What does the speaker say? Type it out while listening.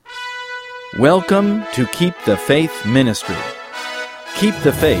Welcome to Keep the Faith Ministry. Keep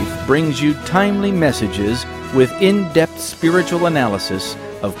the Faith brings you timely messages with in-depth spiritual analysis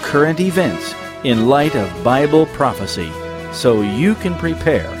of current events in light of Bible prophecy, so you can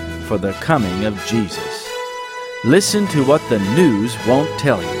prepare for the coming of Jesus. Listen to what the news won't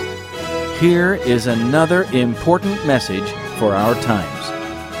tell you. Here is another important message for our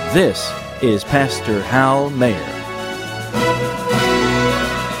times. This is Pastor Hal Mayer.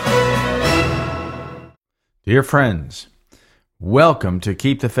 Dear friends, welcome to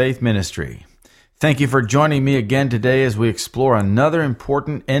Keep the Faith Ministry. Thank you for joining me again today as we explore another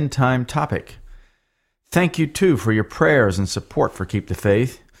important end-time topic. Thank you, too, for your prayers and support for Keep the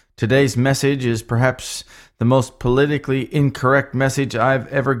Faith. Today's message is perhaps the most politically incorrect message I've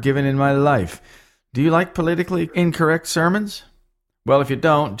ever given in my life. Do you like politically incorrect sermons? Well, if you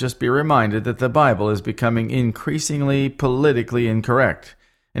don't, just be reminded that the Bible is becoming increasingly politically incorrect.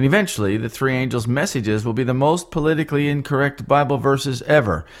 And eventually, the three angels' messages will be the most politically incorrect Bible verses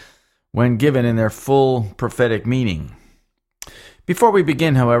ever, when given in their full prophetic meaning. Before we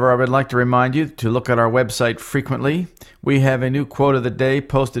begin, however, I would like to remind you to look at our website frequently. We have a new quote of the day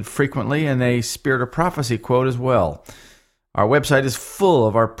posted frequently and a Spirit of Prophecy quote as well. Our website is full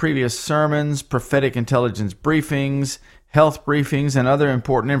of our previous sermons, prophetic intelligence briefings, health briefings, and other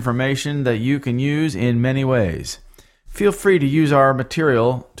important information that you can use in many ways. Feel free to use our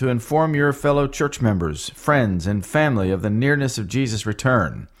material to inform your fellow church members, friends, and family of the nearness of Jesus'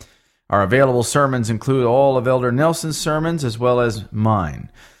 return. Our available sermons include all of Elder Nelson's sermons as well as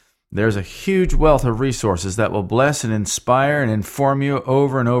mine. There's a huge wealth of resources that will bless and inspire and inform you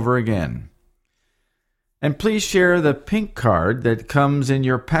over and over again. And please share the pink card that comes in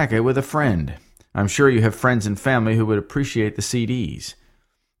your packet with a friend. I'm sure you have friends and family who would appreciate the CDs.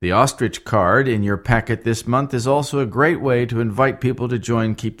 The ostrich card in your packet this month is also a great way to invite people to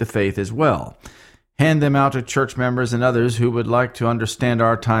join Keep the Faith as well. Hand them out to church members and others who would like to understand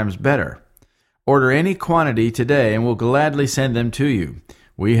our times better. Order any quantity today and we'll gladly send them to you.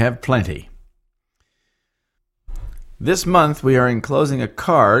 We have plenty. This month we are enclosing a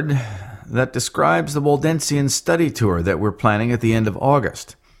card that describes the Waldensian study tour that we're planning at the end of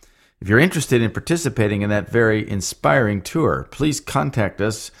August. If you're interested in participating in that very inspiring tour, please contact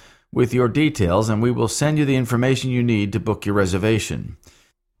us with your details and we will send you the information you need to book your reservation.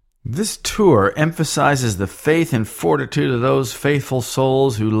 This tour emphasizes the faith and fortitude of those faithful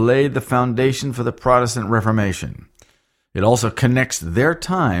souls who laid the foundation for the Protestant Reformation. It also connects their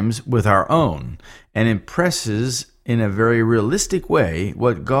times with our own and impresses in a very realistic way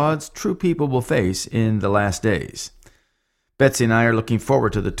what God's true people will face in the last days. Betsy and I are looking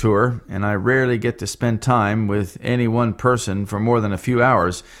forward to the tour, and I rarely get to spend time with any one person for more than a few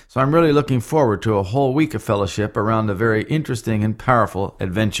hours, so I'm really looking forward to a whole week of fellowship around a very interesting and powerful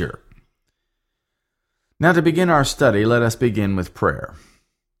adventure. Now, to begin our study, let us begin with prayer.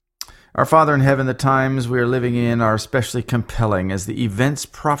 Our Father in heaven, the times we are living in are especially compelling as the events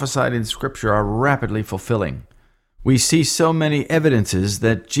prophesied in Scripture are rapidly fulfilling. We see so many evidences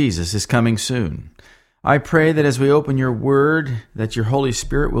that Jesus is coming soon. I pray that as we open your word, that your Holy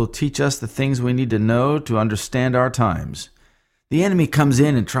Spirit will teach us the things we need to know to understand our times. The enemy comes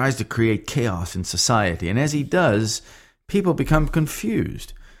in and tries to create chaos in society, and as he does, people become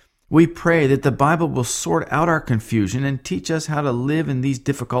confused. We pray that the Bible will sort out our confusion and teach us how to live in these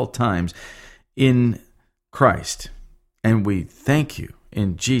difficult times in Christ. And we thank you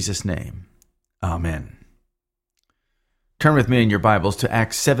in Jesus' name. Amen. Turn with me in your Bibles to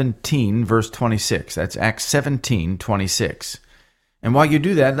Acts 17, verse 26. That's Acts 17, 26. And while you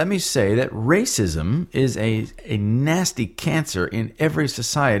do that, let me say that racism is a nasty cancer in every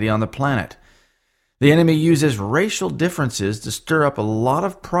society on the planet. The enemy uses racial differences to stir up a lot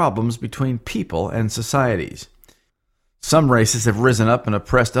of problems between people and societies. Some races have risen up and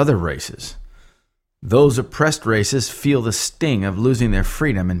oppressed other races. Those oppressed races feel the sting of losing their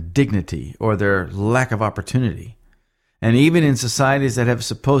freedom and dignity or their lack of opportunity. And even in societies that have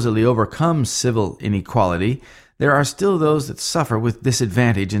supposedly overcome civil inequality, there are still those that suffer with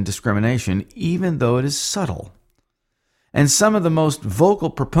disadvantage and discrimination, even though it is subtle. And some of the most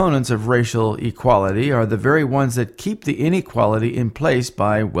vocal proponents of racial equality are the very ones that keep the inequality in place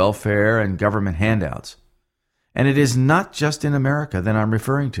by welfare and government handouts. And it is not just in America that I'm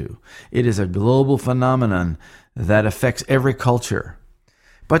referring to. It is a global phenomenon that affects every culture.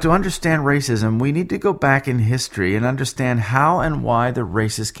 But to understand racism, we need to go back in history and understand how and why the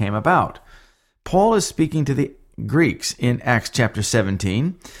races came about. Paul is speaking to the Greeks in Acts chapter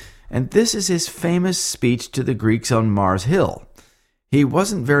 17, and this is his famous speech to the Greeks on Mars Hill. He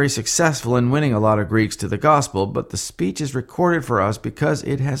wasn't very successful in winning a lot of Greeks to the gospel, but the speech is recorded for us because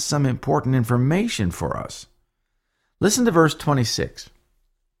it has some important information for us. Listen to verse 26.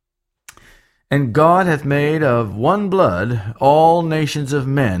 And God hath made of one blood all nations of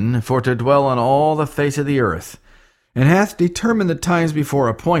men for to dwell on all the face of the earth, and hath determined the times before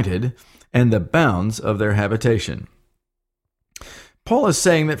appointed, and the bounds of their habitation. Paul is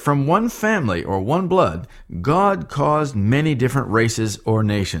saying that from one family or one blood, God caused many different races or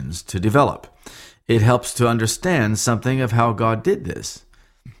nations to develop. It helps to understand something of how God did this.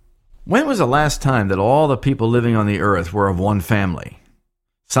 When was the last time that all the people living on the earth were of one family?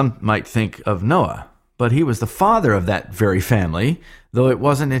 Some might think of Noah, but he was the father of that very family, though it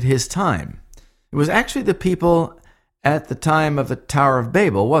wasn't at his time. It was actually the people at the time of the Tower of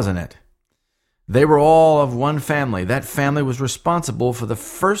Babel, wasn't it? They were all of one family. That family was responsible for the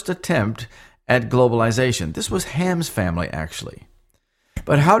first attempt at globalization. This was Ham's family, actually.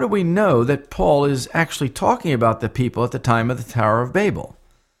 But how do we know that Paul is actually talking about the people at the time of the Tower of Babel,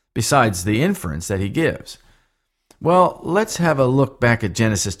 besides the inference that he gives? Well, let's have a look back at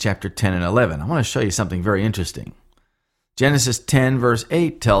Genesis chapter 10 and 11. I want to show you something very interesting. Genesis 10 verse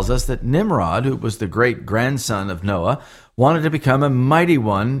 8 tells us that Nimrod, who was the great-grandson of Noah, wanted to become a mighty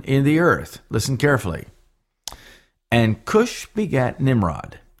one in the earth. Listen carefully. And Cush begat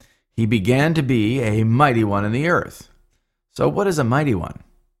Nimrod. He began to be a mighty one in the earth. So what is a mighty one?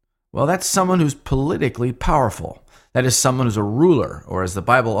 Well, that's someone who's politically powerful. That is someone who's a ruler, or as the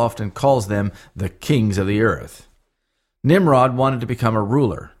Bible often calls them, the kings of the earth. Nimrod wanted to become a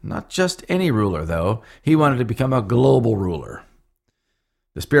ruler. Not just any ruler, though. He wanted to become a global ruler.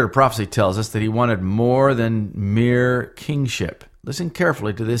 The Spirit of Prophecy tells us that he wanted more than mere kingship. Listen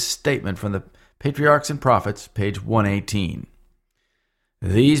carefully to this statement from the Patriarchs and Prophets, page 118.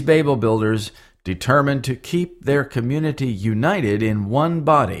 These Babel builders determined to keep their community united in one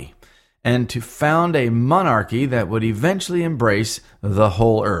body and to found a monarchy that would eventually embrace the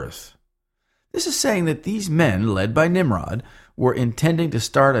whole earth. This is saying that these men, led by Nimrod, were intending to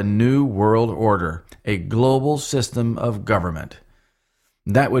start a new world order, a global system of government.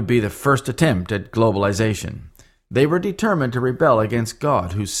 That would be the first attempt at globalization. They were determined to rebel against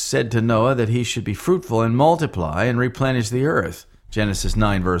God, who said to Noah that he should be fruitful and multiply and replenish the earth. Genesis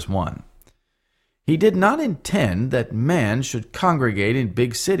 9, verse 1. He did not intend that man should congregate in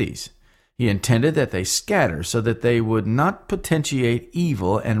big cities. He intended that they scatter so that they would not potentiate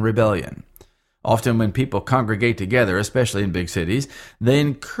evil and rebellion. Often when people congregate together, especially in big cities, they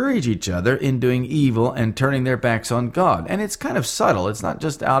encourage each other in doing evil and turning their backs on God. And it's kind of subtle. It's not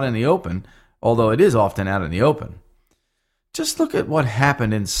just out in the open, although it is often out in the open. Just look at what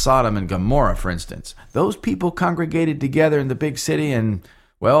happened in Sodom and Gomorrah, for instance. Those people congregated together in the big city and,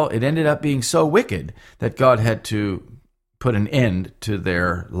 well, it ended up being so wicked that God had to put an end to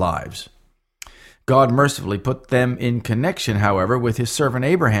their lives. God mercifully put them in connection, however, with his servant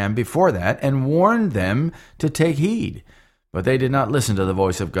Abraham before that and warned them to take heed. But they did not listen to the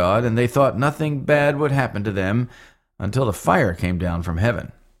voice of God, and they thought nothing bad would happen to them until the fire came down from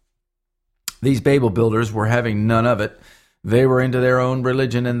heaven. These Babel builders were having none of it. They were into their own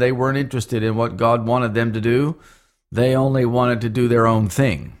religion, and they weren't interested in what God wanted them to do. They only wanted to do their own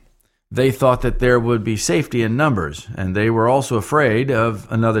thing. They thought that there would be safety in numbers, and they were also afraid of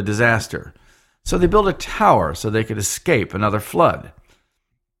another disaster. So they built a tower so they could escape another flood.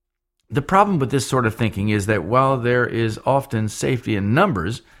 The problem with this sort of thinking is that while there is often safety in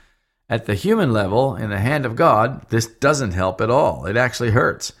numbers, at the human level, in the hand of God, this doesn't help at all. It actually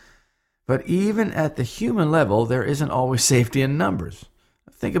hurts. But even at the human level, there isn't always safety in numbers.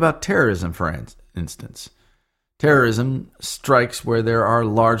 Think about terrorism, for instance. Terrorism strikes where there are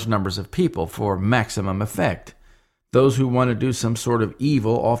large numbers of people for maximum effect. Those who want to do some sort of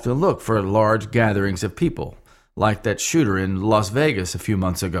evil often look for large gatherings of people, like that shooter in Las Vegas a few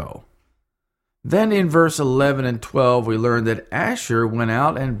months ago. Then in verse 11 and 12, we learn that Asher went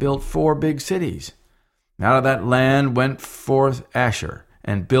out and built 4 big cities. Out of that land went forth Asher,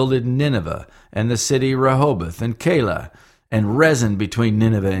 and builded Nineveh, and the city Rehoboth, and Calah, and Rezin between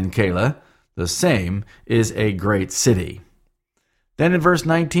Nineveh and Calah. The same is a great city. Then in verse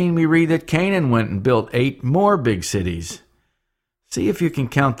 19 we read that Canaan went and built 8 more big cities. See if you can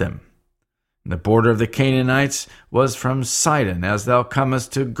count them. The border of the Canaanites was from Sidon, as thou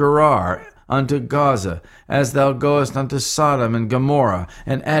comest to Gerar, unto Gaza, as thou goest unto Sodom and Gomorrah,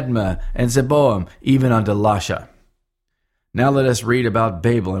 and Admah, and Zeboam, even unto Lasha. Now let us read about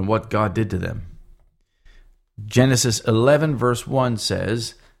Babel and what God did to them. Genesis 11 verse 1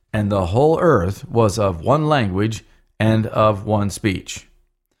 says, And the whole earth was of one language and of one speech.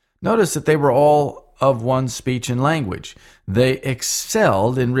 Notice that they were all of one speech and language. They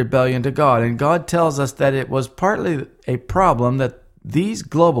excelled in rebellion to God, and God tells us that it was partly a problem that these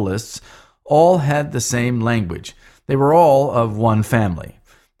globalists all had the same language. They were all of one family.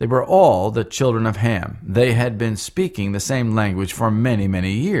 They were all the children of Ham. They had been speaking the same language for many,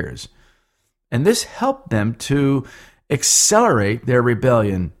 many years. And this helped them to accelerate their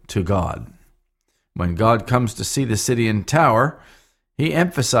rebellion to God. When God comes to see the city and tower, he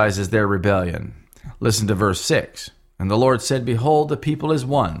emphasizes their rebellion. Listen to verse 6. And the Lord said, Behold, the people is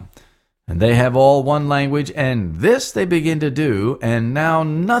one, and they have all one language, and this they begin to do, and now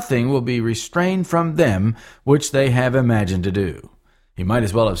nothing will be restrained from them which they have imagined to do. He might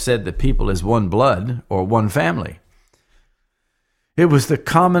as well have said the people is one blood or one family. It was the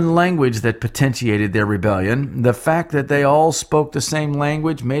common language that potentiated their rebellion. The fact that they all spoke the same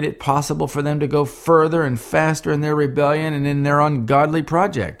language made it possible for them to go further and faster in their rebellion and in their ungodly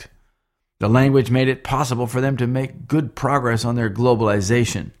project. The language made it possible for them to make good progress on their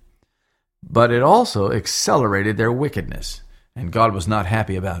globalization. But it also accelerated their wickedness, and God was not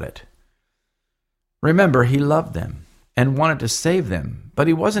happy about it. Remember, he loved them and wanted to save them, but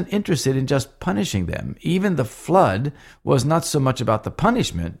he wasn't interested in just punishing them. Even the flood was not so much about the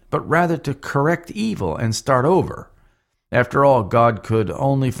punishment, but rather to correct evil and start over. After all, God could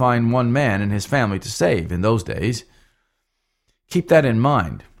only find one man and his family to save in those days. Keep that in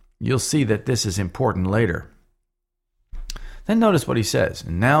mind. You'll see that this is important later. Then notice what he says.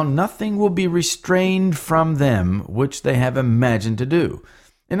 Now nothing will be restrained from them which they have imagined to do.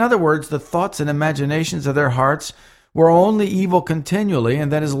 In other words, the thoughts and imaginations of their hearts were only evil continually,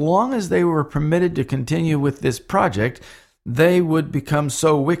 and that as long as they were permitted to continue with this project, they would become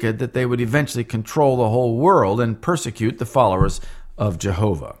so wicked that they would eventually control the whole world and persecute the followers of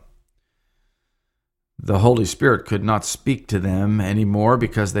Jehovah. The Holy Spirit could not speak to them anymore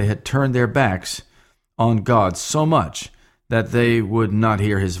because they had turned their backs on God so much that they would not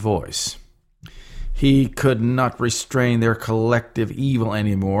hear his voice. He could not restrain their collective evil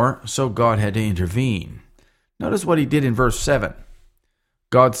anymore, so God had to intervene. Notice what he did in verse 7.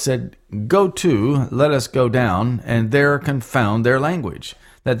 God said, Go to, let us go down, and there confound their language,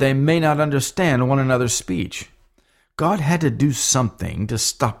 that they may not understand one another's speech. God had to do something to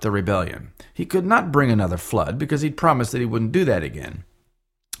stop the rebellion. He could not bring another flood because he'd promised that he wouldn't do that again.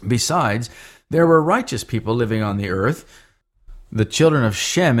 Besides, there were righteous people living on the earth. The children of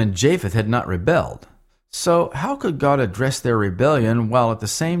Shem and Japheth had not rebelled. So how could God address their rebellion while at the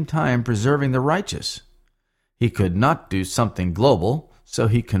same time preserving the righteous? He could not do something global, so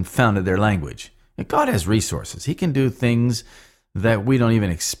he confounded their language. And God has resources. He can do things that we don't even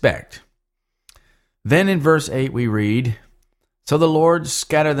expect. Then in verse 8 we read, So the Lord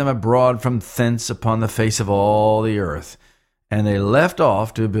scattered them abroad from thence upon the face of all the earth, and they left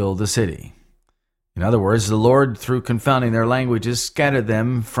off to build the city. In other words, the Lord, through confounding their languages, scattered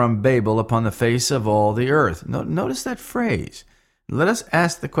them from Babel upon the face of all the earth. Notice that phrase. Let us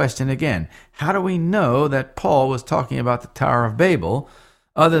ask the question again. How do we know that Paul was talking about the Tower of Babel,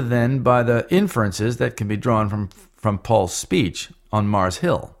 other than by the inferences that can be drawn from Paul's speech on Mars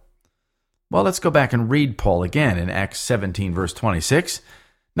Hill? Well, let's go back and read Paul again in Acts 17, verse 26.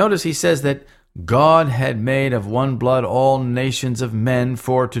 Notice he says that God had made of one blood all nations of men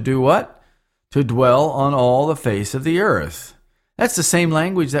for to do what? To dwell on all the face of the earth. That's the same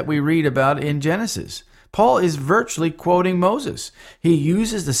language that we read about in Genesis. Paul is virtually quoting Moses. He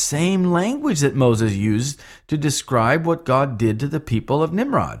uses the same language that Moses used to describe what God did to the people of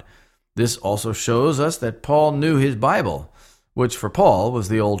Nimrod. This also shows us that Paul knew his Bible, which for Paul was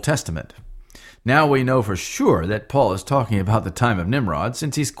the Old Testament. Now we know for sure that Paul is talking about the time of Nimrod,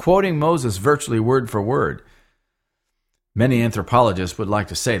 since he's quoting Moses virtually word for word. Many anthropologists would like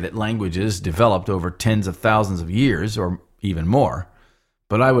to say that languages developed over tens of thousands of years, or even more.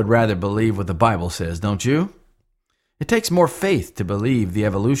 But I would rather believe what the Bible says, don't you? It takes more faith to believe the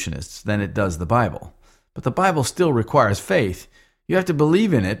evolutionists than it does the Bible. But the Bible still requires faith. You have to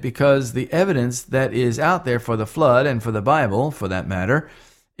believe in it because the evidence that is out there for the flood and for the Bible, for that matter,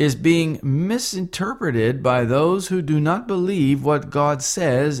 is being misinterpreted by those who do not believe what God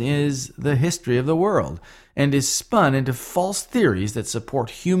says is the history of the world, and is spun into false theories that support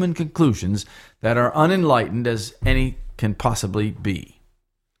human conclusions that are unenlightened as any can possibly be.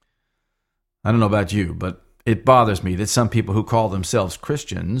 I don't know about you, but it bothers me that some people who call themselves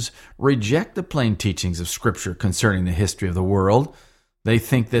Christians reject the plain teachings of Scripture concerning the history of the world. They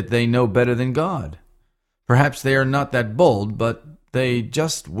think that they know better than God. Perhaps they are not that bold, but they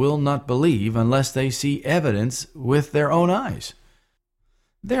just will not believe unless they see evidence with their own eyes.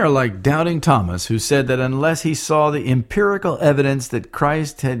 They are like doubting Thomas, who said that unless he saw the empirical evidence that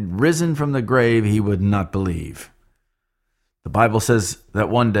Christ had risen from the grave, he would not believe. The Bible says that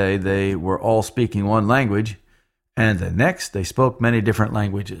one day they were all speaking one language, and the next they spoke many different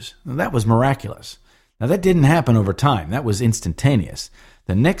languages. Now, that was miraculous. Now, that didn't happen over time. That was instantaneous.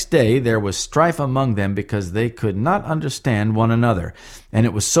 The next day there was strife among them because they could not understand one another, and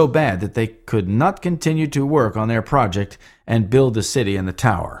it was so bad that they could not continue to work on their project and build the city and the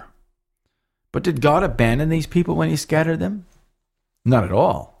tower. But did God abandon these people when he scattered them? Not at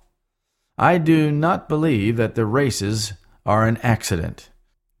all. I do not believe that the races are an accident,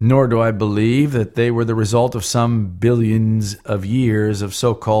 nor do I believe that they were the result of some billions of years of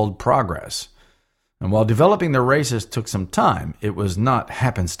so-called progress. And while developing the races took some time, it was not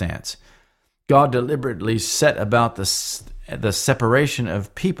happenstance. God deliberately set about the separation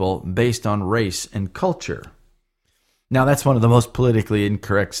of people based on race and culture. Now, that's one of the most politically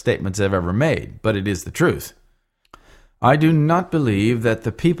incorrect statements I've ever made, but it is the truth. I do not believe that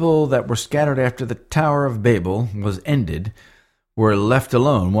the people that were scattered after the Tower of Babel was ended were left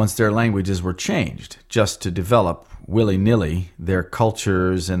alone once their languages were changed, just to develop willy-nilly their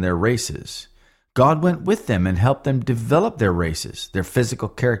cultures and their races. God went with them and helped them develop their races, their physical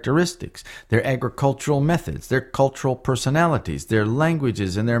characteristics, their agricultural methods, their cultural personalities, their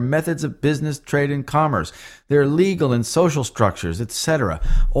languages, and their methods of business, trade, and commerce, their legal and social structures, etc.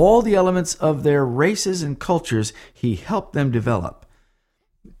 All the elements of their races and cultures he helped them develop.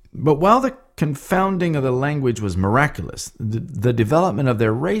 But while the confounding of the language was miraculous, the development of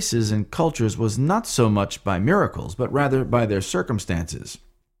their races and cultures was not so much by miracles, but rather by their circumstances,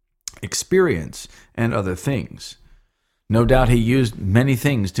 experience, and other things. No doubt he used many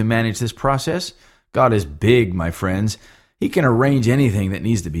things to manage this process. God is big, my friends. He can arrange anything that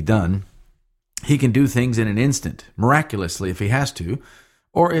needs to be done. He can do things in an instant, miraculously if he has to,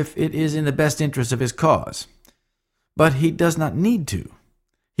 or if it is in the best interest of his cause. But he does not need to.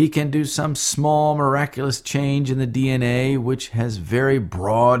 He can do some small miraculous change in the DNA, which has very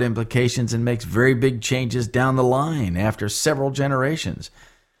broad implications and makes very big changes down the line after several generations.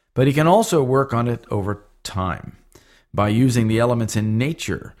 But he can also work on it over time by using the elements in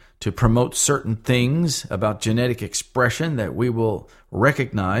nature to promote certain things about genetic expression that we will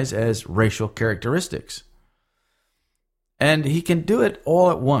recognize as racial characteristics. And he can do it all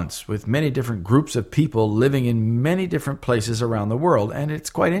at once with many different groups of people living in many different places around the world, and it's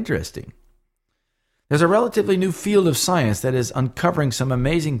quite interesting. There's a relatively new field of science that is uncovering some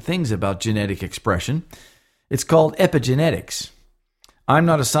amazing things about genetic expression. It's called epigenetics. I'm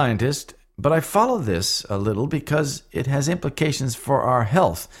not a scientist, but I follow this a little because it has implications for our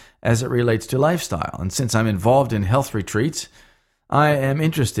health as it relates to lifestyle. And since I'm involved in health retreats, I am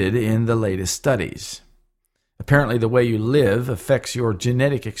interested in the latest studies. Apparently, the way you live affects your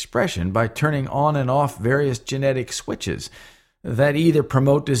genetic expression by turning on and off various genetic switches that either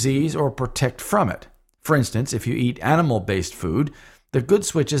promote disease or protect from it. For instance, if you eat animal-based food, the good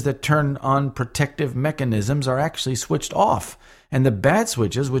switches that turn on protective mechanisms are actually switched off, and the bad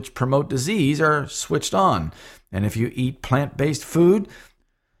switches which promote disease are switched on. And if you eat plant-based food,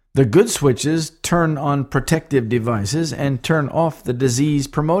 the good switches turn on protective devices and turn off the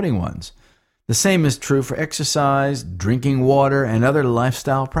disease-promoting ones. The same is true for exercise, drinking water, and other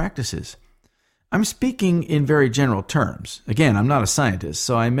lifestyle practices. I'm speaking in very general terms. Again, I'm not a scientist,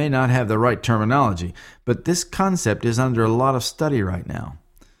 so I may not have the right terminology, but this concept is under a lot of study right now.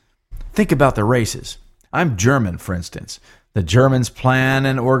 Think about the races. I'm German, for instance. The Germans plan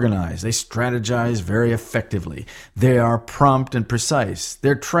and organize. They strategize very effectively. They are prompt and precise.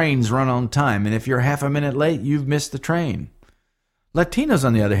 Their trains run on time, and if you're half a minute late, you've missed the train. Latinos,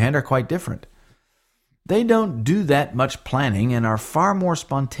 on the other hand, are quite different. They don't do that much planning and are far more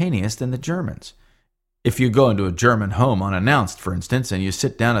spontaneous than the Germans. If you go into a German home unannounced, for instance, and you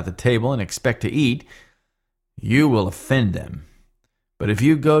sit down at the table and expect to eat, you will offend them. But if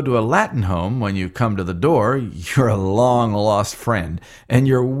you go to a Latin home when you come to the door, you're a long-lost friend, and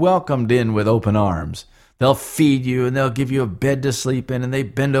you're welcomed in with open arms. They'll feed you, and they'll give you a bed to sleep in, and they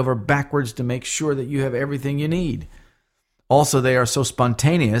bend over backwards to make sure that you have everything you need. Also, they are so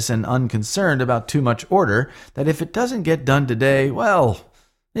spontaneous and unconcerned about too much order that if it doesn't get done today, well,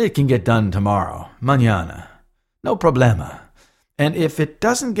 it can get done tomorrow, mañana. No problema. And if it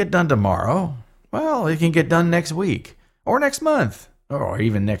doesn't get done tomorrow, well, it can get done next week, or next month, or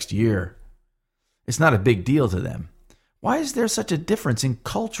even next year. It's not a big deal to them. Why is there such a difference in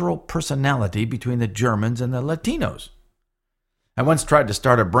cultural personality between the Germans and the Latinos? I once tried to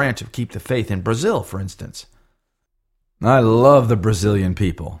start a branch of Keep the Faith in Brazil, for instance. I love the Brazilian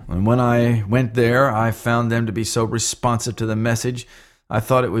people, and when I went there, I found them to be so responsive to the message. I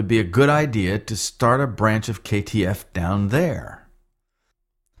thought it would be a good idea to start a branch of KTF down there.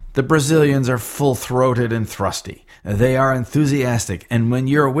 The Brazilians are full-throated and thrusty. They are enthusiastic, and when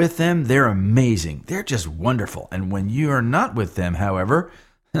you're with them, they're amazing. They're just wonderful. And when you are not with them, however,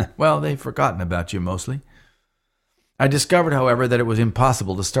 well, they've forgotten about you mostly. I discovered, however, that it was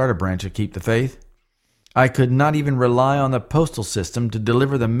impossible to start a branch of Keep the Faith. I could not even rely on the postal system to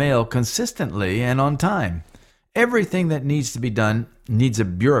deliver the mail consistently and on time. Everything that needs to be done needs a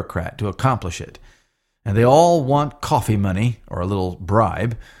bureaucrat to accomplish it. And they all want coffee money or a little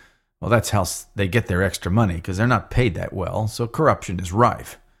bribe. Well, that's how they get their extra money, because they're not paid that well, so corruption is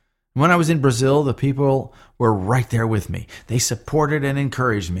rife. When I was in Brazil, the people were right there with me. They supported and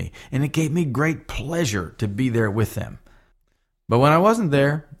encouraged me, and it gave me great pleasure to be there with them. But when I wasn't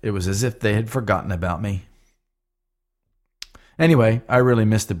there, it was as if they had forgotten about me. Anyway, I really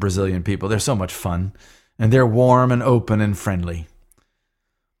miss the Brazilian people. They're so much fun, and they're warm and open and friendly.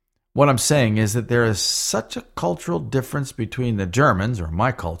 What I'm saying is that there is such a cultural difference between the Germans, or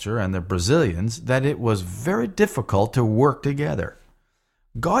my culture, and the Brazilians that it was very difficult to work together.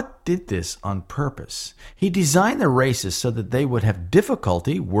 God did this on purpose. He designed the races so that they would have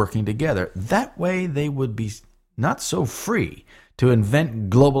difficulty working together. That way they would be not so free to invent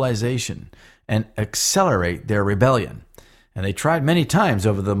globalization and accelerate their rebellion. And they tried many times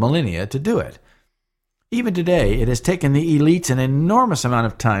over the millennia to do it. Even today, it has taken the elites an enormous amount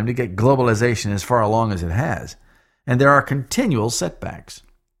of time to get globalization as far along as it has, and there are continual setbacks.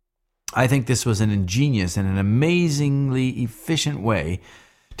 I think this was an ingenious and an amazingly efficient way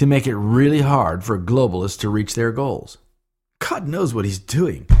to make it really hard for globalists to reach their goals. God knows what he's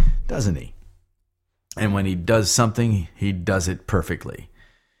doing, doesn't he? And when he does something, he does it perfectly.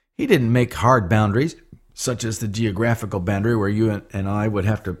 He didn't make hard boundaries, such as the geographical boundary where you and I would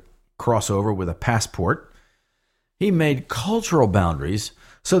have to cross over with a passport. He made cultural boundaries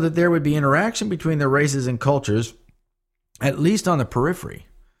so that there would be interaction between the races and cultures, at least on the periphery.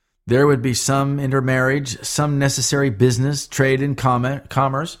 There would be some intermarriage, some necessary business, trade, and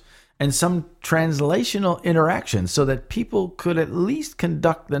commerce, and some translational interaction so that people could at least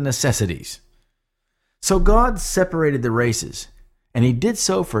conduct the necessities. So God separated the races, and he did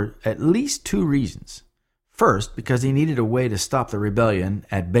so for at least two reasons. First, because he needed a way to stop the rebellion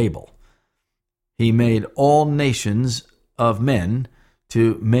at Babel. He made all nations of men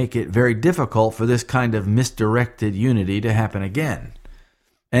to make it very difficult for this kind of misdirected unity to happen again.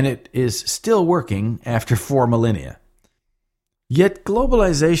 And it is still working after 4 millennia. Yet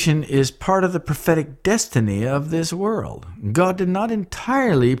globalization is part of the prophetic destiny of this world. God did not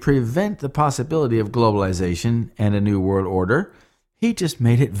entirely prevent the possibility of globalization and a new world order. He just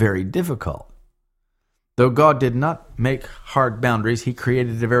made it very difficult. Though God did not make hard boundaries, he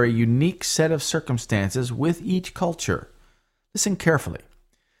created a very unique set of circumstances with each culture. Listen carefully.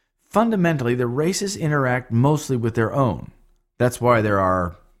 Fundamentally, the races interact mostly with their own. That's why there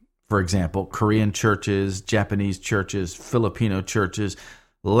are, for example, Korean churches, Japanese churches, Filipino churches,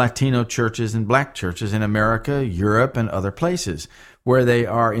 Latino churches, and black churches in America, Europe, and other places where they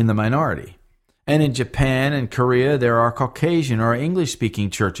are in the minority. And in Japan and Korea, there are Caucasian or English-speaking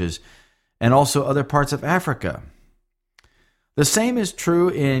churches, and also other parts of Africa. The same is true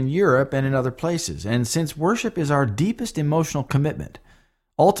in Europe and in other places. And since worship is our deepest emotional commitment,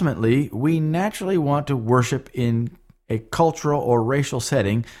 ultimately, we naturally want to worship in a cultural or racial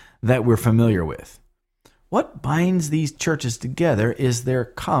setting that we're familiar with. What binds these churches together is their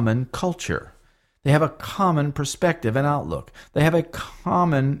common culture. They have a common perspective and outlook. They have a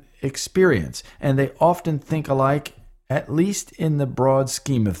common experience, and they often think alike, at least in the broad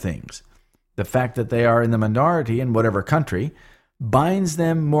scheme of things. The fact that they are in the minority in whatever country binds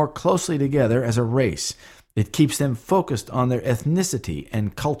them more closely together as a race. It keeps them focused on their ethnicity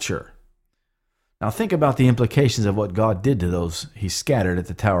and culture. Now think about the implications of what God did to those he scattered at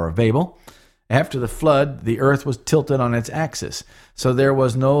the Tower of Babel. After the flood, the earth was tilted on its axis, so there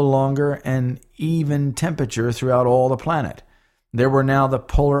was no longer an even temperature throughout all the planet. There were now the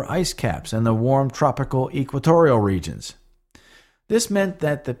polar ice caps and the warm tropical equatorial regions. This meant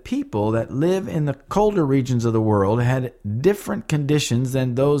that the people that live in the colder regions of the world had different conditions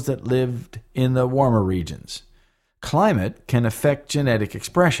than those that lived in the warmer regions. Climate can affect genetic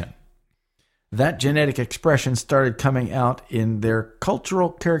expression. That genetic expression started coming out in their cultural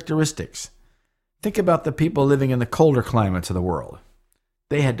characteristics. Think about the people living in the colder climates of the world.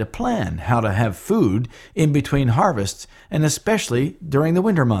 They had to plan how to have food in between harvests, and especially during the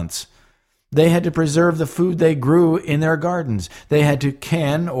winter months. They had to preserve the food they grew in their gardens. They had to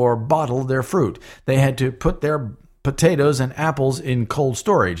can or bottle their fruit. They had to put their potatoes and apples in cold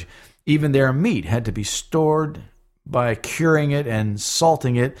storage. Even their meat had to be stored by curing it and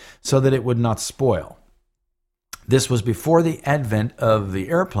salting it so that it would not spoil. This was before the advent of the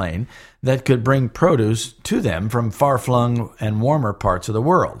airplane that could bring produce to them from far-flung and warmer parts of the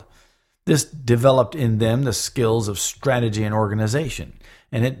world. This developed in them the skills of strategy and organization,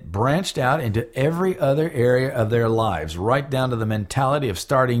 and it branched out into every other area of their lives, right down to the mentality of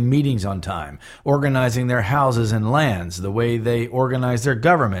starting meetings on time, organizing their houses and lands, the way they organize their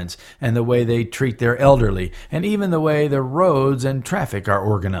governments, and the way they treat their elderly, and even the way the roads and traffic are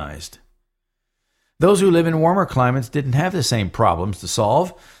organized. Those who live in warmer climates didn't have the same problems to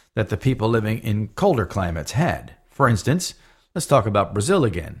solve that the people living in colder climates had. For instance, let's talk about Brazil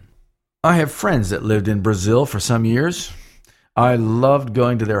again. I have friends that lived in Brazil for some years. I loved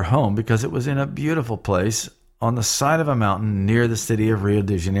going to their home because it was in a beautiful place on the side of a mountain near the city of Rio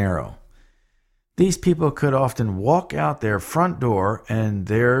de Janeiro. These people could often walk out their front door, and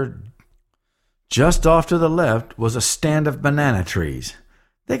there, just off to the left, was a stand of banana trees.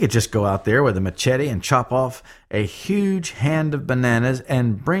 They could just go out there with a machete and chop off a huge hand of bananas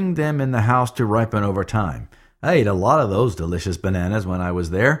and bring them in the house to ripen over time. I ate a lot of those delicious bananas when I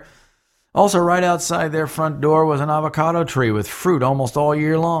was there. Also, right outside their front door was an avocado tree with fruit almost all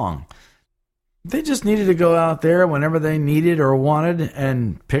year long. They just needed to go out there whenever they needed or wanted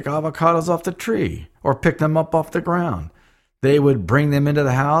and pick avocados off the tree or pick them up off the ground. They would bring them into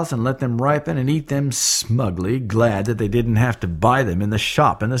the house and let them ripen and eat them smugly, glad that they didn't have to buy them in the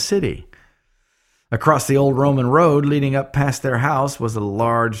shop in the city. Across the old Roman road leading up past their house was a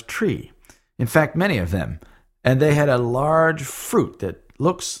large tree. In fact, many of them. And they had a large fruit that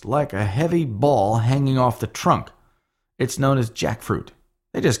looks like a heavy ball hanging off the trunk. It's known as jackfruit.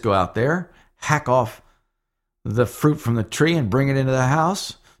 They just go out there, hack off the fruit from the tree and bring it into the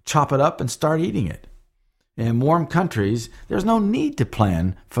house, chop it up and start eating it. In warm countries, there's no need to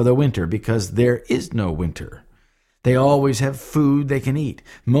plan for the winter because there is no winter. They always have food they can eat.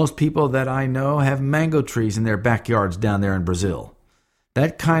 Most people that I know have mango trees in their backyards down there in Brazil.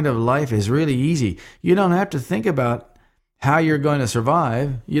 That kind of life is really easy. You don't have to think about how you're going to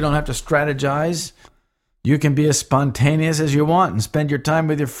survive. You don't have to strategize. You can be as spontaneous as you want and spend your time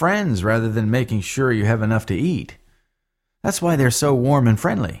with your friends rather than making sure you have enough to eat. That's why they're so warm and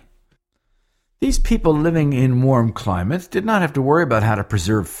friendly. These people living in warm climates did not have to worry about how to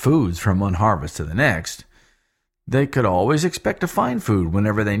preserve foods from one harvest to the next. They could always expect to find food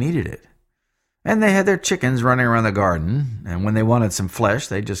whenever they needed it. And they had their chickens running around the garden, and when they wanted some flesh,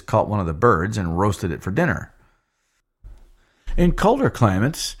 they just caught one of the birds and roasted it for dinner. In colder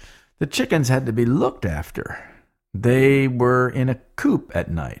climates, the chickens had to be looked after. They were in a coop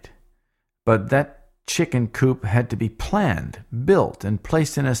at night, but that chicken coop had to be planned, built, and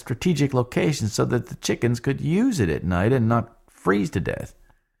placed in a strategic location so that the chickens could use it at night and not freeze to death.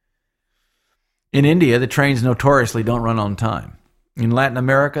 In India, the trains notoriously don't run on time. In Latin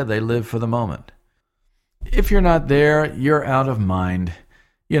America, they live for the moment. If you're not there, you're out of mind.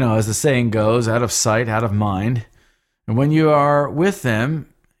 As the saying goes, out of sight, out of mind. And when you are with them,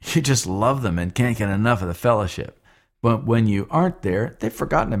 you just love them and can't get enough of the fellowship. But when you aren't there, they've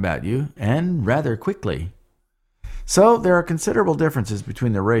forgotten about you, and rather quickly. So there are considerable differences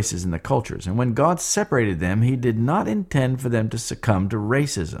between the races and the cultures, and when God separated them, he did not intend for them to succumb to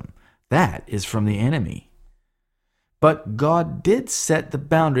racism. That is from the enemy. But God did set the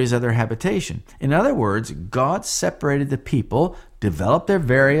boundaries of their habitation. In other words, God separated the people, developed their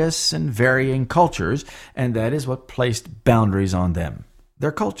various and varying cultures, and that is what placed boundaries on them,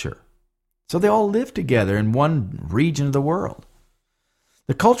 their culture. So they all live together in one region of the world.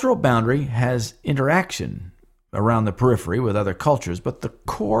 The cultural boundary has interaction around the periphery with other cultures, but the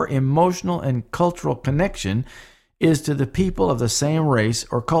core emotional and cultural connection is to the people of the same race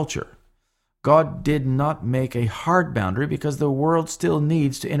or culture. God did not make a hard boundary because the world still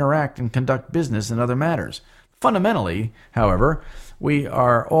needs to interact and conduct business and other matters. Fundamentally, however, we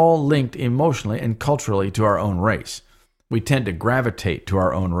are all linked emotionally and culturally to our own race. We tend to gravitate to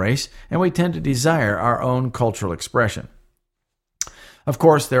our own race, and we tend to desire our own cultural expression. Of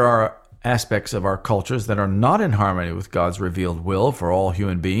course, there are aspects of our cultures that are not in harmony with God's revealed will for all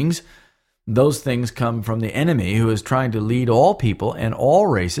human beings. Those things come from the enemy who is trying to lead all people and all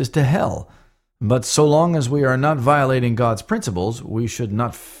races to hell. But so long as we are not violating God's principles, we should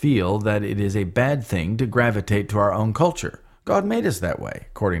not feel that it is a bad thing to gravitate to our own culture. God made us that way,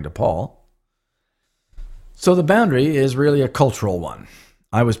 according to Paul. So the boundary is really a cultural one.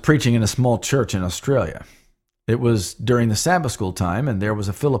 I was preaching in a small church in Australia. It was during the Sabbath school time, and there was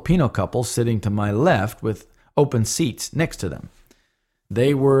a Filipino couple sitting to my left with open seats next to them.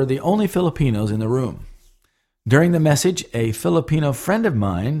 They were the only Filipinos in the room. During the message, a Filipino friend of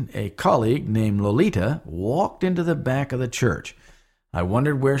mine, a colleague named Lolita, walked into the back of the church. I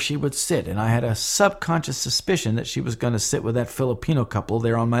wondered where she would sit, and I had a subconscious suspicion that she was going to sit with that Filipino couple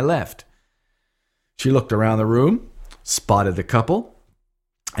there on my left. She looked around the room, spotted the couple,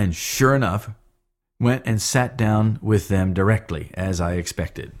 and sure enough, went and sat down with them directly, as I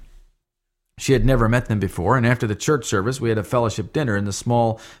expected. She had never met them before, and after the church service, we had a fellowship dinner in the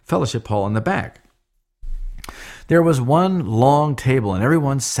small fellowship hall in the back. There was one long table, and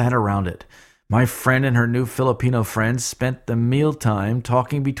everyone sat around it. My friend and her new Filipino friends spent the mealtime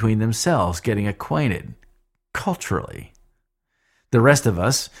talking between themselves, getting acquainted culturally. The rest of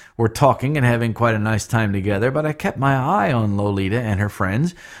us were talking and having quite a nice time together, but I kept my eye on Lolita and her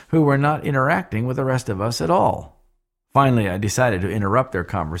friends, who were not interacting with the rest of us at all. Finally, I decided to interrupt their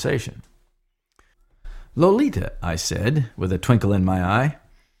conversation. "Lolita," I said, with a twinkle in my eye.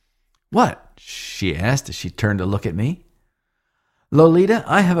 "What?" she asked as she turned to look at me. "Lolita,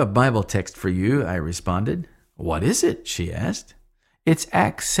 I have a Bible text for you," I responded. "What is it?" she asked. "It's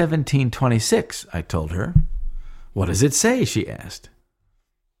Acts 17:26, I told her. "What does it say?" she asked.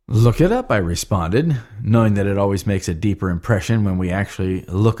 "Look it up," I responded, knowing that it always makes a deeper impression when we actually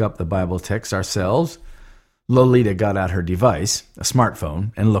look up the Bible text ourselves. Lolita got out her device, a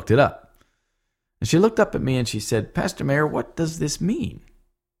smartphone, and looked it up. And she looked up at me and she said, "Pastor Mayer, what does this mean?"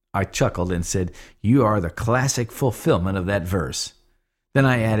 I chuckled and said, "You are the classic fulfillment of that verse." Then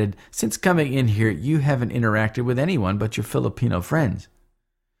I added, "Since coming in here, you haven't interacted with anyone but your Filipino friends.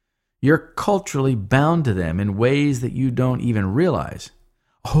 You're culturally bound to them in ways that you don't even realize."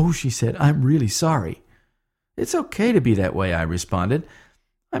 "Oh," she said, "I'm really sorry." "It's okay to be that way," I responded.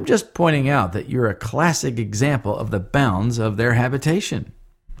 "I'm just pointing out that you're a classic example of the bounds of their habitation."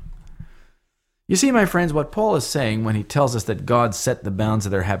 You see, my friends, what Paul is saying when he tells us that God set the bounds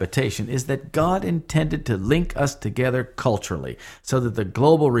of their habitation is that God intended to link us together culturally so that the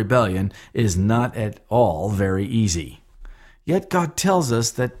global rebellion is not at all very easy. Yet God tells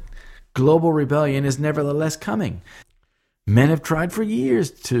us that global rebellion is nevertheless coming. Men have tried for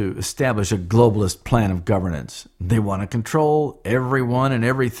years to establish a globalist plan of governance. They want to control everyone and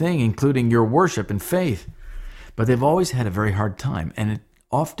everything, including your worship and faith. But they've always had a very hard time, and it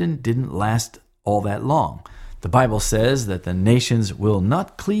often didn't last all that long. The Bible says that the nations will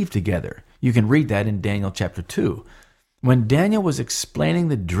not cleave together. You can read that in Daniel chapter 2. When Daniel was explaining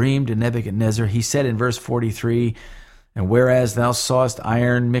the dream to Nebuchadnezzar, he said in verse 43, "And whereas thou sawest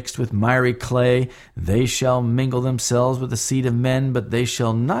iron mixed with miry clay, they shall mingle themselves with the seed of men, but they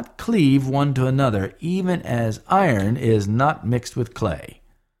shall not cleave one to another, even as iron is not mixed with clay."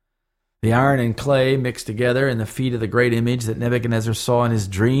 The iron and clay mixed together in the feet of the great image that Nebuchadnezzar saw in his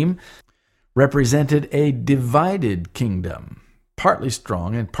dream represented a divided kingdom, partly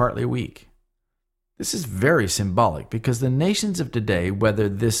strong and partly weak. This is very symbolic because the nations of today, whether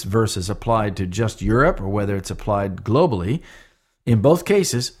this verse is applied to just Europe or whether it's applied globally, in both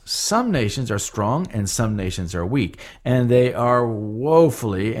cases, some nations are strong and some nations are weak, and they are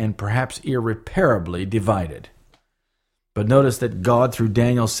woefully and perhaps irreparably divided. But notice that God, through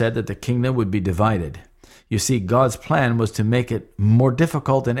Daniel, said that the kingdom would be divided. You see, God's plan was to make it more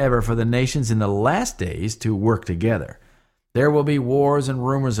difficult than ever for the nations in the last days to work together. There will be wars and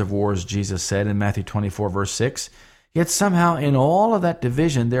rumors of wars, Jesus said in Matthew 24, verse 6. Yet somehow in all of that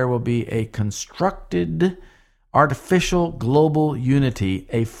division, there will be a constructed, artificial global unity,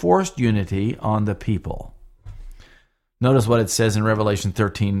 a forced unity on the people. Notice what it says in Revelation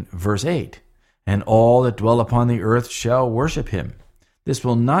 13, verse 8. "And all that dwell upon the earth shall worship him." This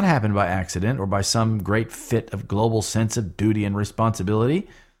will not happen by accident or by some great fit of global sense of duty and responsibility.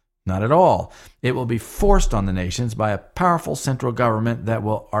 Not at all. It will be forced on the nations by a powerful central government that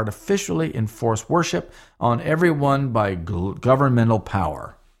will artificially enforce worship on everyone by governmental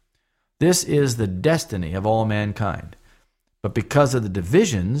power. This is the destiny of all mankind. But because of the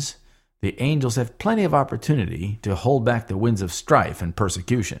divisions, the angels have plenty of opportunity to hold back the winds of strife and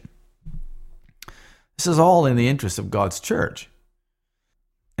persecution. This is all in the interest of God's church.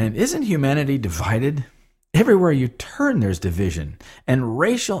 And isn't humanity divided? Everywhere you turn, there's division, and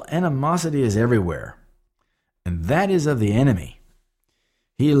racial animosity is everywhere. And that is of the enemy.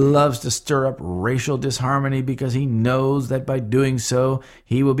 He loves to stir up racial disharmony because he knows that by doing so,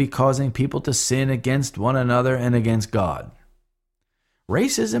 he will be causing people to sin against one another and against God.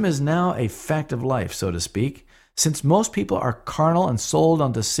 Racism is now a fact of life, so to speak. Since most people are carnal and sold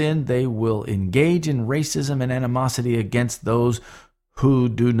unto sin, they will engage in racism and animosity against those who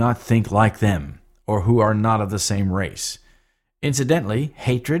do not think like them, or who are not of the same race. Incidentally,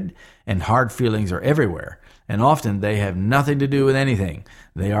 hatred and hard feelings are everywhere, and often they have nothing to do with anything.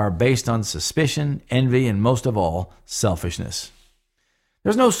 They are based on suspicion, envy, and most of all, selfishness.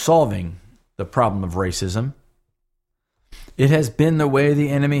 There's no solving the problem of racism. It has been the way the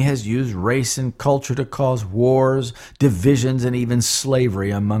enemy has used race and culture to cause wars, divisions, and even slavery,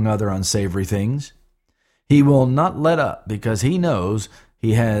 among other unsavory things. He will not let up because he knows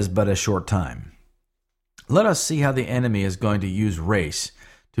he has but a short time. Let us see how the enemy is going to use race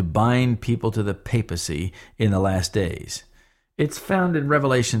to bind people to the papacy in the last days. It's found in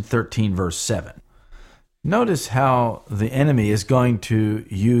Revelation 13, verse 7. Notice how the enemy is going to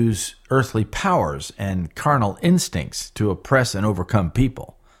use earthly powers and carnal instincts to oppress and overcome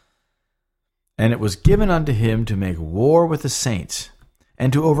people. And it was given unto him to make war with the saints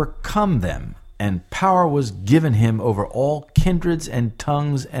and to overcome them, and power was given him over all kindreds and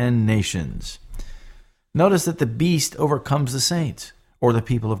tongues and nations. Notice that the beast overcomes the saints, or the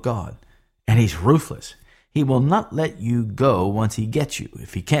people of God, and he's ruthless. He will not let you go once he gets you,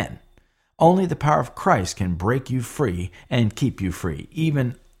 if he can. Only the power of Christ can break you free and keep you free,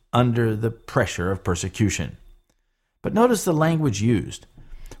 even under the pressure of persecution. But notice the language used.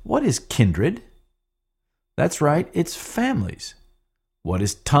 What is kindred? That's right, it's families. What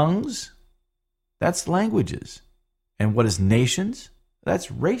is tongues? That's languages. And what is nations? That's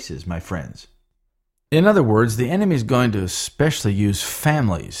races, my friends. In other words, the enemy is going to especially use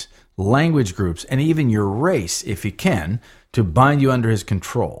families, language groups, and even your race, if he can, to bind you under his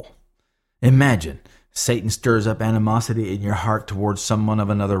control. Imagine, Satan stirs up animosity in your heart towards someone of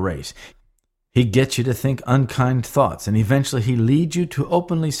another race. He gets you to think unkind thoughts, and eventually he leads you to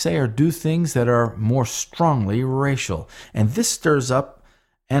openly say or do things that are more strongly racial. And this stirs up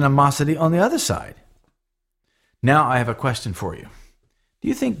animosity on the other side. Now I have a question for you. Do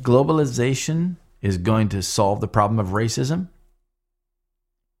you think globalization is going to solve the problem of racism?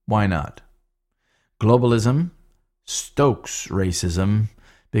 Why not? Globalism stokes racism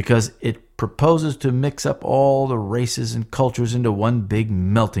because it proposes to mix up all the races and cultures into one big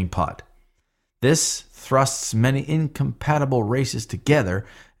melting pot. This thrusts many incompatible races together,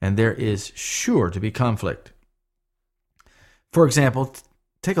 and there is sure to be conflict. For example,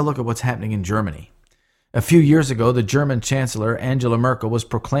 take a look at what's happening in Germany. A few years ago, the German Chancellor Angela Merkel was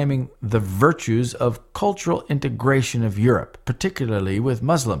proclaiming the virtues of cultural integration of Europe, particularly with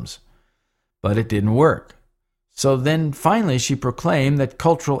Muslims. But it didn't work. So then finally she proclaimed that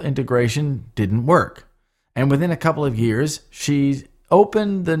cultural integration didn't work. And within a couple of years, she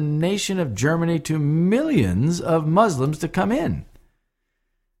opened the nation of Germany to millions of Muslims to come in.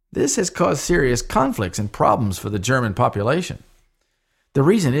 This has caused serious conflicts and problems for the German population. The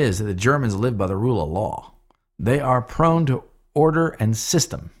reason is that the Germans live by the rule of law. They are prone to order and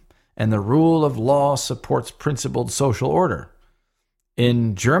system, and the rule of law supports principled social order.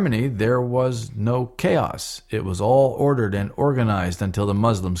 In Germany, there was no chaos. It was all ordered and organized until the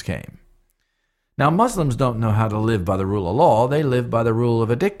Muslims came. Now, Muslims don't know how to live by the rule of law. They live by the rule of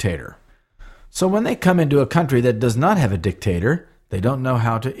a dictator. So when they come into a country that does not have a dictator, they don't know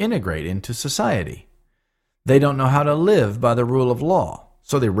how to integrate into society. They don't know how to live by the rule of law.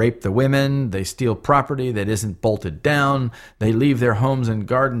 So they rape the women, they steal property that isn't bolted down, they leave their homes and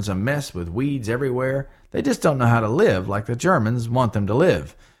gardens a mess with weeds everywhere. They just don't know how to live like the Germans want them to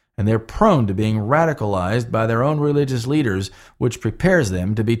live. And they're prone to being radicalized by their own religious leaders, which prepares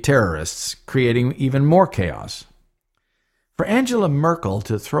them to be terrorists, creating even more chaos. For Angela Merkel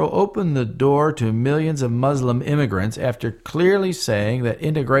to throw open the door to millions of Muslim immigrants after clearly saying that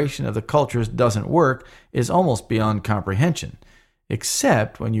integration of the cultures doesn't work is almost beyond comprehension,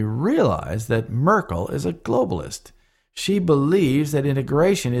 except when you realize that Merkel is a globalist. She believes that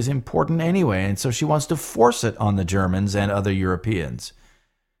integration is important anyway, and so she wants to force it on the Germans and other Europeans,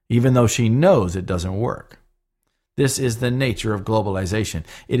 even though she knows it doesn't work. This is the nature of globalization.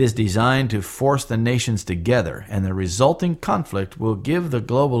 It is designed to force the nations together, and the resulting conflict will give the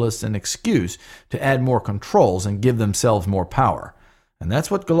globalists an excuse to add more controls and give themselves more power. And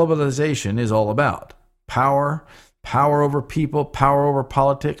that's what globalization is all about. Power over people, power over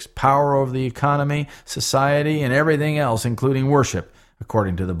politics, power over the economy, society, and everything else, including worship,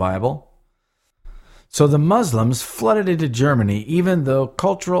 according to the Bible. So the Muslims flooded into Germany even though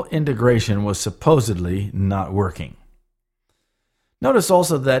cultural integration was supposedly not working. Notice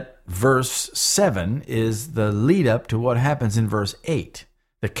also that verse 7 is the lead up to what happens in verse 8.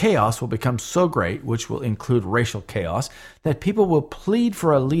 The chaos will become so great, which will include racial chaos, that people will plead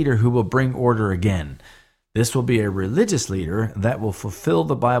for a leader who will bring order again. This will be a religious leader that will fulfill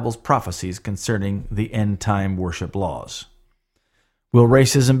the Bible's prophecies concerning the end-time worship laws. Will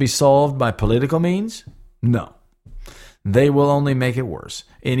racism be solved by political means? No. they will only make it worse.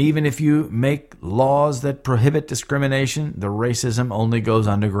 And even if you make laws that prohibit discrimination, the racism only goes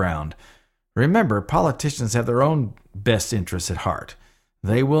underground. Remember, politicians have their own best interests at heart.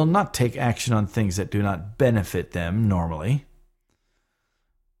 They will not take action on things that do not benefit them normally.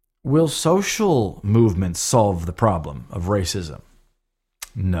 Will social movements solve the problem of racism?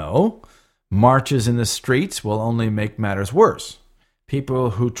 No. Marches in the streets will only make matters worse.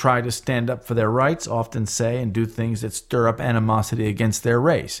 People who try to stand up for their rights often say and do things that stir up animosity against their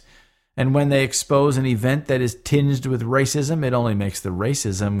race. And when they expose an event that is tinged with racism, it only makes the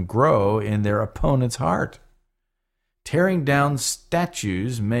racism grow in their opponent's heart. Tearing down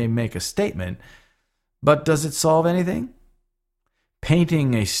statues may make a statement, but does it solve anything?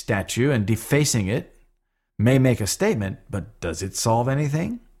 Painting a statue and defacing it may make a statement, but does it solve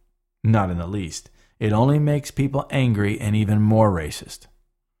anything? Not in the least. It only makes people angry and even more racist.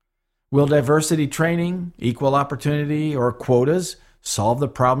 Will diversity training, equal opportunity, or quotas solve the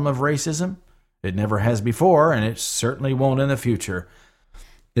problem of racism? It never has before, and it certainly won't in the future.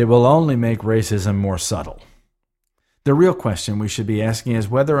 It will only make racism more subtle. The real question we should be asking is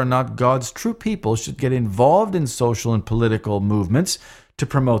whether or not God's true people should get involved in social and political movements to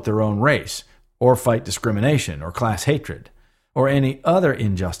promote their own race, or fight discrimination, or class hatred, or any other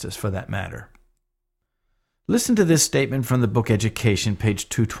injustice for that matter. Listen to this statement from the book Education, page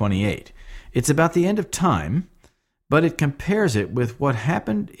 228. It's about the end of time, but it compares it with what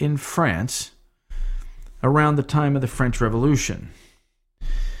happened in France around the time of the French Revolution.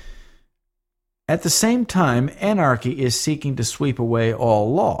 At the same time, anarchy is seeking to sweep away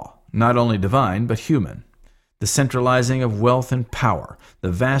all law, not only divine, but human. The centralizing of wealth and power,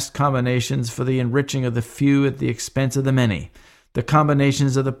 the vast combinations for the enriching of the few at the expense of the many, the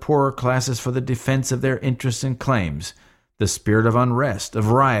combinations of the poorer classes for the defense of their interests and claims, the spirit of unrest,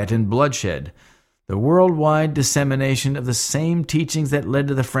 of riot and bloodshed, the worldwide dissemination of the same teachings that led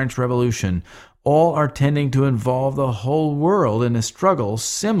to the French Revolution, all are tending to involve the whole world in a struggle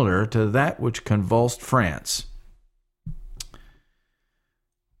similar to that which convulsed France.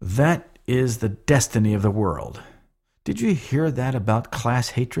 That is the destiny of the world. Did you hear that about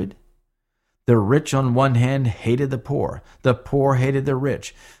class hatred? The rich on one hand hated the poor hated the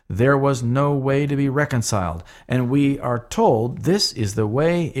rich. There was no way to be reconciled, and we are told this is the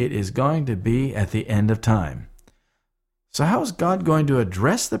way it is going to be at the end of time. So how is God going to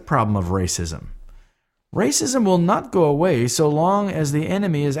address the problem of racism? Racism will not go away so long as the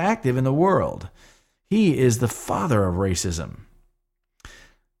enemy is active in the world. He is the father of racism.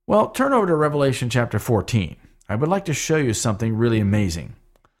 Well, turn over to Revelation chapter 14. I would like to show you something really amazing.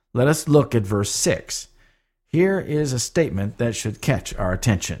 Let us look at verse 6. Here is a statement that should catch our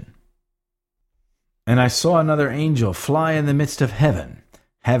attention. And I saw another angel fly in the midst of heaven,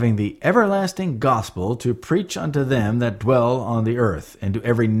 having the everlasting gospel to preach unto them that dwell on the earth, and to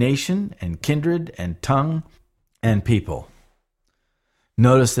every nation and kindred and tongue and people.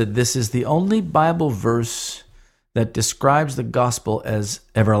 Notice that this is the only Bible verse that describes the gospel as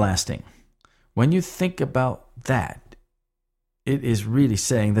everlasting. When you think about that, it is really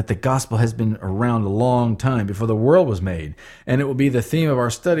saying that the gospel has been around a long time before the world was made, and it will be the theme of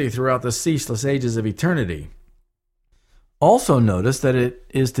our study throughout the ceaseless ages of eternity. Also notice that it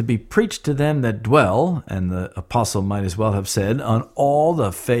is to be preached to them that dwell, and the apostle might as well have said, on all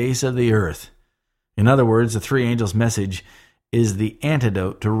the face of the earth. In other words, the three angels' message is the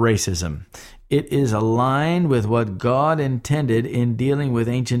antidote to racism. It is aligned with what God intended in dealing with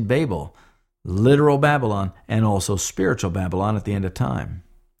ancient Babel, literal Babylon, and also spiritual Babylon at the end of time.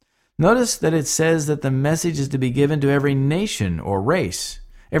 Notice that it says that the message is to be given to every nation or race,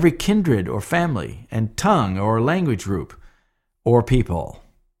 every kindred or family, and tongue or language group, or people.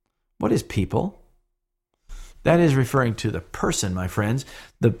 What is people? That is referring to the person, my friends.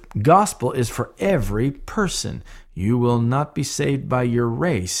 The gospel is for every person. You will not be saved by your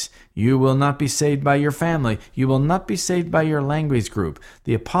race. You will not be saved by your family. You will not be saved by your language group.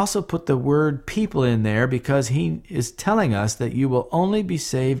 The apostle put the word people in there because he is telling us that you will only be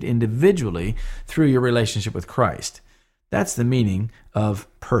saved individually through your relationship with Christ. That's the meaning of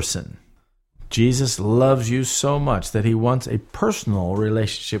person. Jesus loves you so much that he wants a personal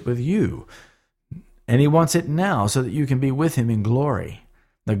relationship with you. And he wants it now so that you can be with him in glory.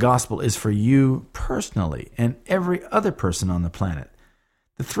 The gospel is for you personally and every other person on the planet.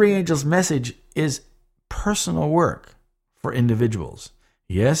 The three angels' message is personal work for individuals.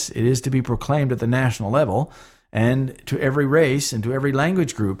 Yes, it is to be proclaimed at the national level and to every race and to every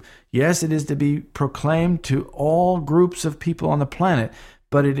language group. Yes, it is to be proclaimed to all groups of people on the planet,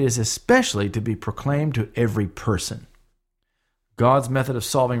 but it is especially to be proclaimed to every person. God's method of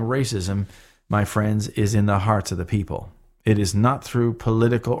solving racism my friends, is in the hearts of the people. It is not through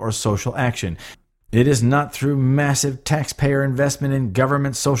political or social action. It is not through massive taxpayer investment in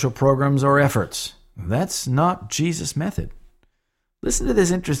government social programs or efforts. That's not Jesus' method. Listen to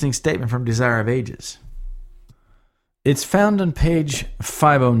this interesting statement from Desire of Ages. It's found on page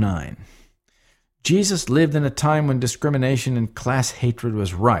 509. Jesus lived in a time when discrimination and class hatred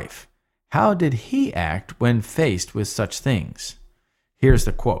was rife. How did he act when faced with such things? Here's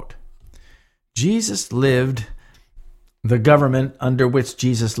the quote. The government under which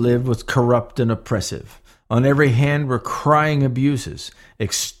Jesus lived was corrupt and oppressive. On every hand were crying abuses,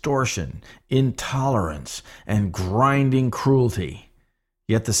 extortion, intolerance, and grinding cruelty.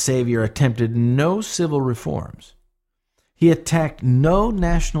 Yet the Savior attempted no civil reforms. He attacked no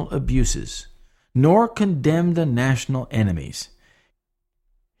national abuses, nor condemned the national enemies.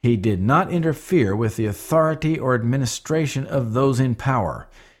 He did not interfere with the authority or administration of those in power.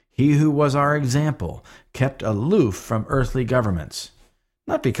 He who was our example kept aloof from earthly governments,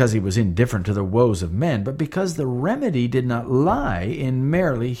 not because he was indifferent to the woes of men, but because the remedy did not lie in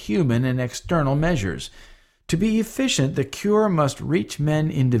merely human and external measures. To be efficient, the cure must reach men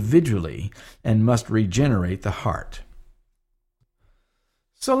individually and must regenerate the heart.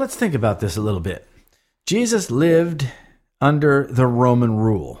 So let's think about this a little bit. Jesus lived under the Roman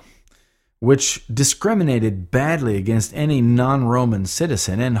rule, which discriminated badly against any non-Roman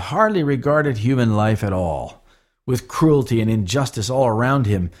citizen and hardly regarded human life at all. With cruelty and injustice all around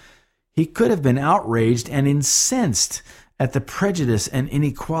him, he could have been outraged and incensed at the prejudice and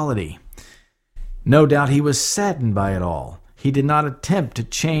inequality. No doubt he was saddened by it all. He did not attempt to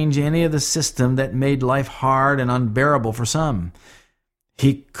change any of the system that made life hard and unbearable for some.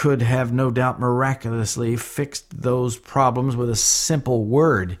 He could have no doubt miraculously fixed those problems with a simple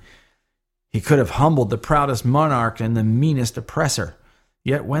word. He could have humbled the proudest monarch and the meanest oppressor.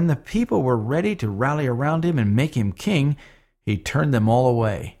 Yet when the people were ready to rally around him and make him king, he turned them all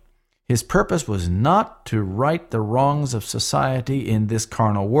away. His purpose was not to right the wrongs of society in this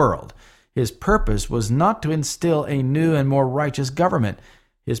carnal world. His purpose was not to instill a new and more righteous government.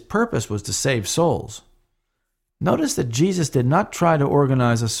 His purpose was to save souls. Notice that Jesus did not try to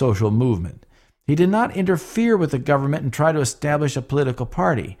organize a social movement. He did not interfere with the government and try to establish a political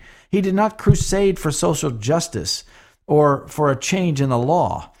party. He did not crusade for social justice or for a change in the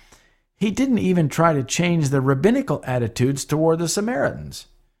law. He didn't even try to change the rabbinical attitudes toward the Samaritans.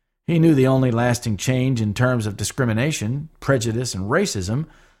 He knew the only lasting change in terms of discrimination, prejudice, and racism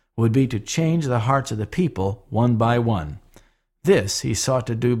would be to change the hearts of the people one by one. This he sought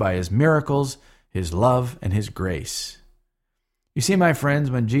to do by his miracles, his love, and his grace. You see, my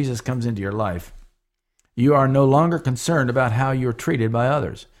friends, when Jesus comes into your life, you are no longer concerned about how you're treated by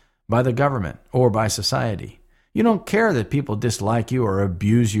others, by the government, or by society. You don't care that people dislike you or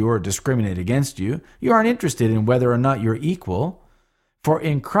abuse you or discriminate against you. You aren't interested in whether or not you're equal. For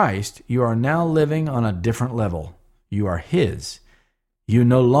in Christ, you are now living on a different level. You are His. You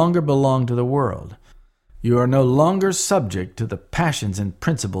no longer belong to the world. You are no longer subject to the passions and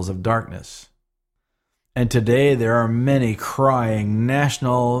principles of darkness. And today there are many crying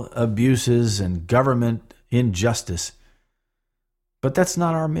national abuses and government injustice. But that's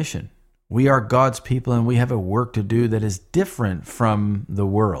not our mission. We are God's people and we have a work to do that is different from the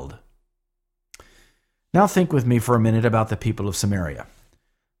world. Now think with me for a minute about the people of Samaria.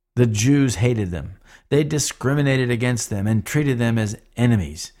 The Jews hated them. They discriminated against them and treated them as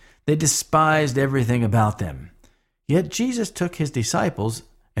enemies. They despised everything about them. Yet Jesus took his disciples,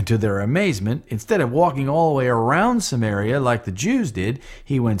 and to their amazement, instead of walking all the way around Samaria like the Jews did,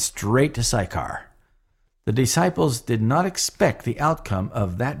 he went straight to Sychar. The disciples did not expect the outcome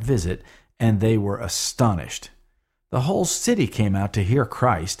of that visit, and they were astonished. The whole city came out to hear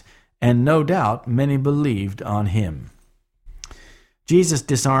Christ, and no doubt many believed on him. Jesus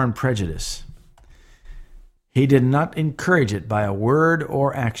disarmed prejudice. He did not encourage it by a word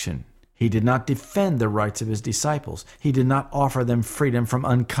or action. He did not defend the rights of his disciples. He did not offer them freedom from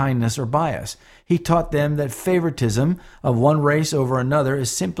unkindness or bias. He taught them that favoritism of one race over another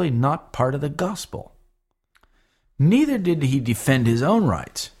is simply not part of the gospel. Neither did he defend his own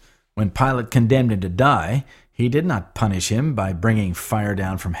rights. When Pilate condemned him to die, he did not punish him by bringing fire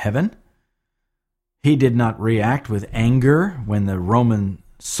down from heaven. He did not react with anger when the Roman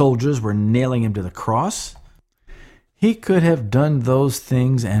soldiers were nailing him to the cross. He could have done those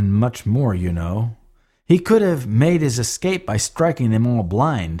things and much more, you know. He could have made his escape by striking them all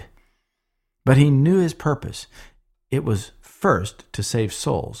blind. But he knew his purpose. It was first to save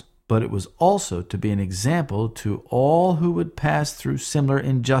souls, but it was also to be an example to all who would pass through similar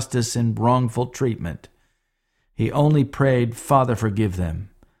injustice and wrongful treatment. He only prayed, "Father, forgive them,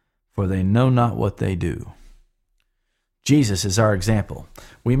 for they know not what they do. Jesus is our example.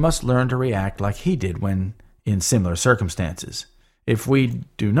 We must learn to react like he did when in similar circumstances. If we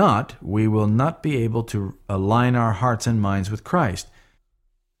do not, we will not be able to align our hearts and minds with Christ,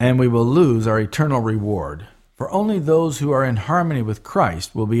 and we will lose our eternal reward. For only those who are in harmony with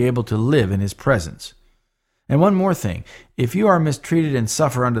Christ will be able to live in his presence. And one more thing, if you are mistreated and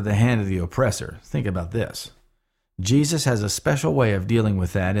suffer under the hand of the oppressor, think about this. Jesus has a special way of dealing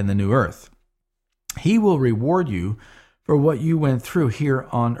with that in the new earth. He will reward you for what you went through here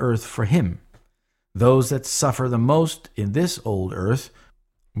on earth for him. Those that suffer the most in this old earth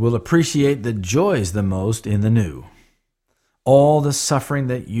will appreciate the joys the most in the new. All the suffering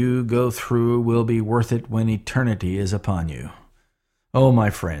that you go through will be worth it when eternity is upon you. Oh, my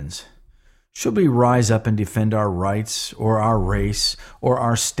friends, should we rise up and defend our rights or our race or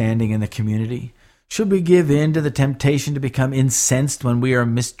our standing in the community? Should we give in to the temptation to become incensed when we are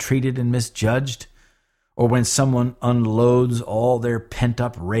mistreated and misjudged? Or when someone unloads all their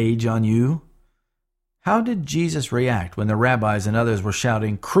pent-up rage on you? How did Jesus react when the rabbis and others were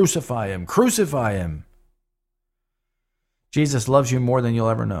shouting, "Crucify him! Crucify him!" Jesus loves you more than you'll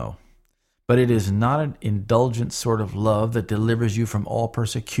ever know. But it is not an indulgent sort of love that delivers you from all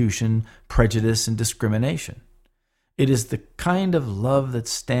persecution, prejudice, and discrimination. It is the kind of love that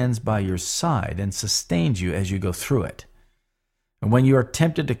stands by your side and sustains you as you go through it. And when you are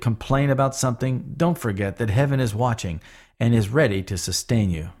tempted to complain about something, don't forget that heaven is watching and is ready to sustain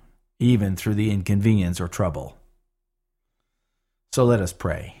you, even through the inconvenience or trouble. So let us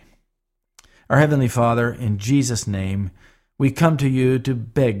pray. Our Heavenly Father, in Jesus' name, we come to you to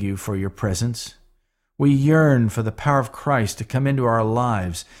beg you for your presence. We yearn for the power of Christ to come into our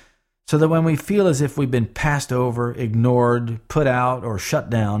lives so that when we feel as if we've been passed over, ignored, put out, or shut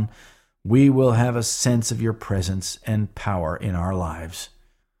down, we will have a sense of your presence and power in our lives.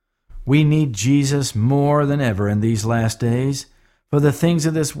 We need Jesus more than ever in these last days, for the things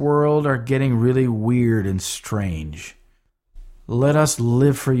of this world are getting really weird and strange. Let us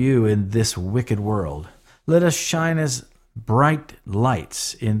live for you in this wicked world. Let us shine as bright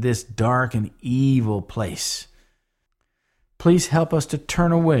lights in this dark and evil place. Please help us to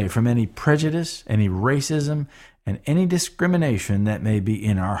turn away from any prejudice, any racism, and any discrimination that may be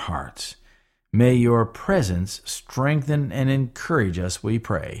in our hearts. May your presence strengthen and encourage us, we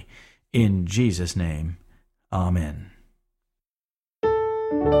pray. In Jesus' name, amen.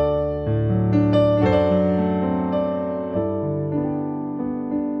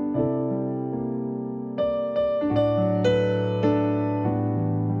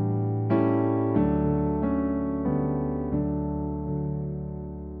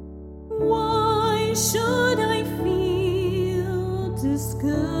 Why should I feel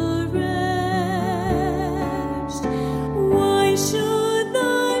discouraged? Why should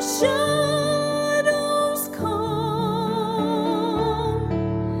the shadows come?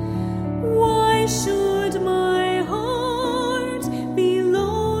 Why should my heart be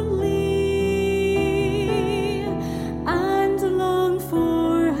lonely and long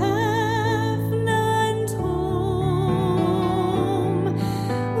for heaven and home?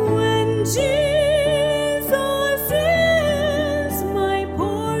 When Jesus is my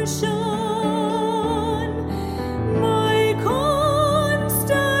portion,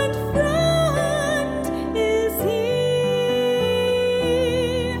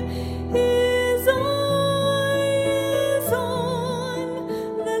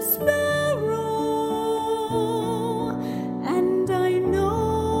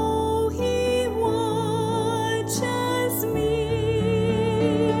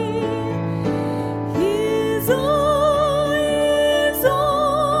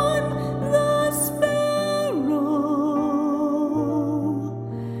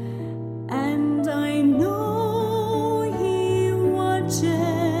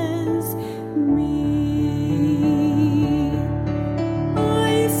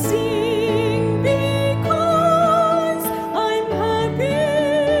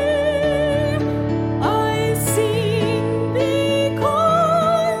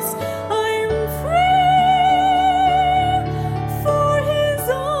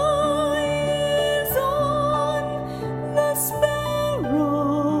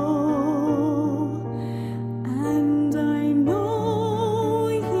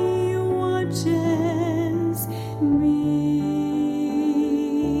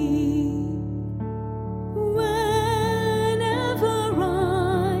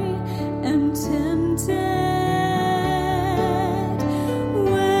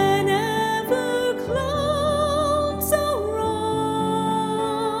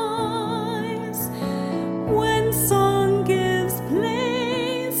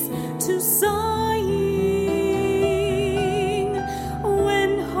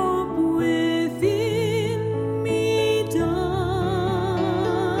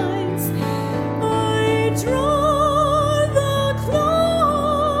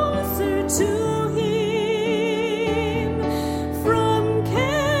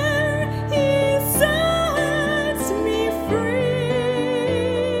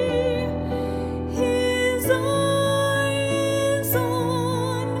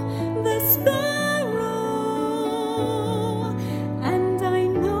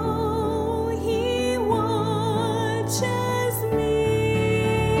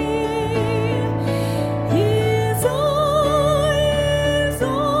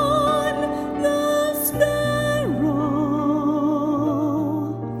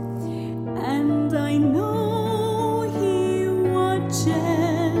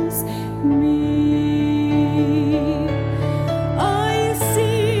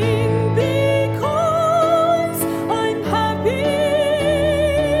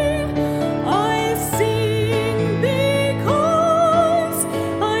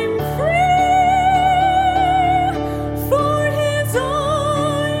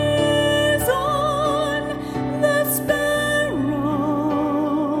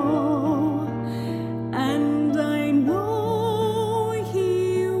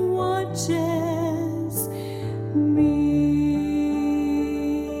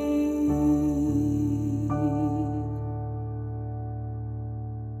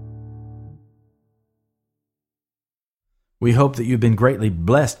 We hope that you've been greatly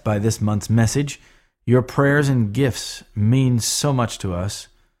blessed by this month's message. Your prayers and gifts mean so much to us.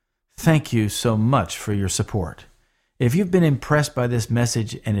 Thank you so much for your support. If you've been impressed by this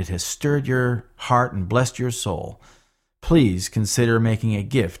message and it has stirred your heart and blessed your soul, please consider making a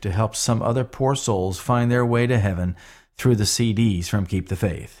gift to help some other poor souls find their way to heaven through the CDs from Keep the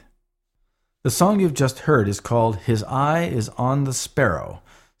Faith. The song you've just heard is called His Eye is on the Sparrow,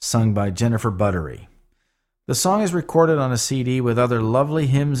 sung by Jennifer Buttery. The song is recorded on a CD with other lovely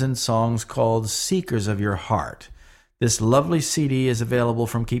hymns and songs called Seekers of Your Heart. This lovely CD is available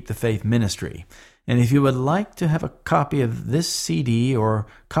from Keep the Faith Ministry. And if you would like to have a copy of this CD or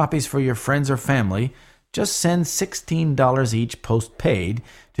copies for your friends or family, just send $16 each postpaid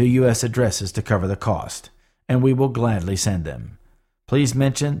to U.S. addresses to cover the cost, and we will gladly send them. Please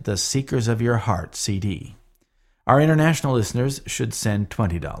mention the Seekers of Your Heart CD. Our international listeners should send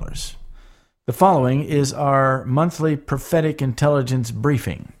 $20. The following is our monthly Prophetic Intelligence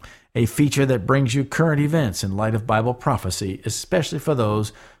Briefing, a feature that brings you current events in light of Bible prophecy, especially for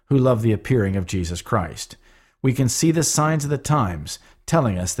those who love the appearing of Jesus Christ. We can see the signs of the times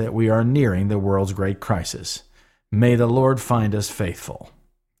telling us that we are nearing the world's great crisis. May the Lord find us faithful.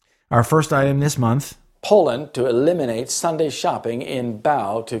 Our first item this month: Poland to eliminate Sunday shopping in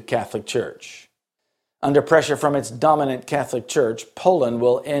bow to Catholic Church. Under pressure from its dominant Catholic Church, Poland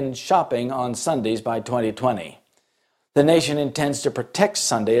will end shopping on Sundays by 2020. The nation intends to protect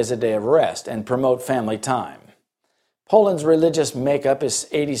Sunday as a day of rest and promote family time. Poland's religious makeup is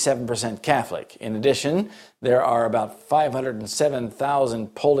 87% Catholic. In addition, there are about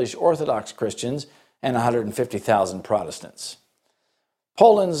 507,000 Polish Orthodox Christians and 150,000 Protestants.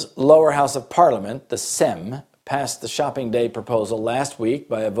 Poland's lower house of parliament, the Sejm, passed the shopping day proposal last week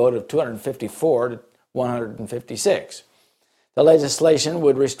by a vote of 254 to 156. The legislation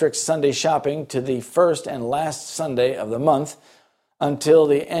would restrict Sunday shopping to the first and last Sunday of the month until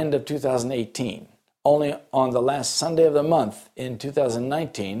the end of 2018, only on the last Sunday of the month in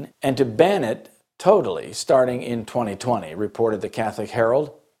 2019, and to ban it totally starting in 2020, reported the Catholic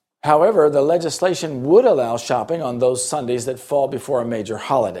Herald. However, the legislation would allow shopping on those Sundays that fall before a major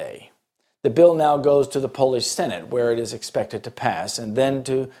holiday. The bill now goes to the Polish Senate, where it is expected to pass, and then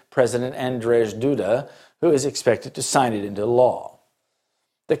to President Andrzej Duda, who is expected to sign it into law.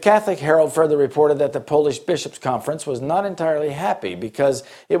 The Catholic Herald further reported that the Polish Bishops' Conference was not entirely happy because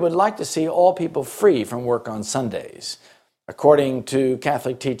it would like to see all people free from work on Sundays. According to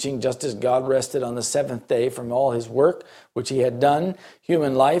Catholic teaching, just as God rested on the seventh day from all his work which he had done,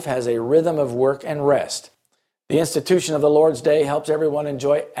 human life has a rhythm of work and rest. The institution of the Lord's Day helps everyone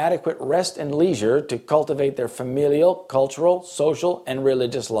enjoy adequate rest and leisure to cultivate their familial, cultural, social, and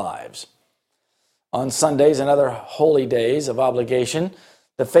religious lives. On Sundays and other holy days of obligation,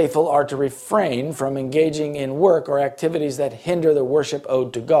 the faithful are to refrain from engaging in work or activities that hinder the worship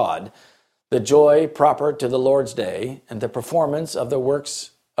owed to God, the joy proper to the Lord's Day, and the performance of the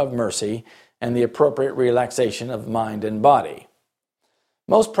works of mercy, and the appropriate relaxation of mind and body.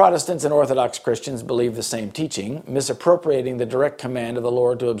 Most Protestants and Orthodox Christians believe the same teaching, misappropriating the direct command of the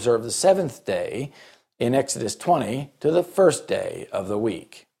Lord to observe the seventh day in Exodus 20 to the first day of the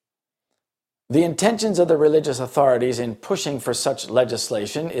week. The intentions of the religious authorities in pushing for such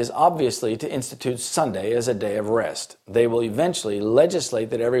legislation is obviously to institute Sunday as a day of rest. They will eventually legislate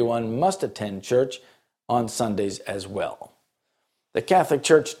that everyone must attend church on Sundays as well. The Catholic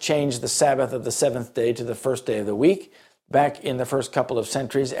Church changed the Sabbath of the seventh day to the first day of the week back in the first couple of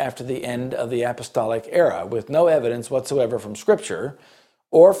centuries after the end of the apostolic era, with no evidence whatsoever from Scripture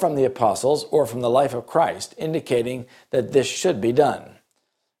or from the apostles or from the life of Christ indicating that this should be done.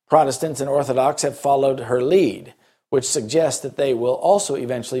 Protestants and Orthodox have followed her lead, which suggests that they will also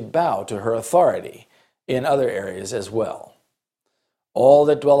eventually bow to her authority in other areas as well. All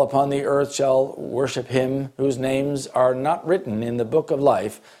that dwell upon the earth shall worship him whose names are not written in the book of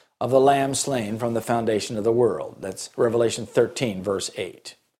life of the Lamb slain from the foundation of the world. That's Revelation 13, verse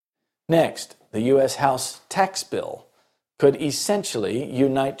 8. Next, the U.S. House tax bill could essentially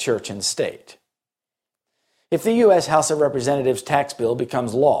unite church and state. If the U.S. House of Representatives tax bill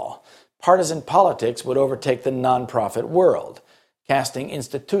becomes law, partisan politics would overtake the nonprofit world, casting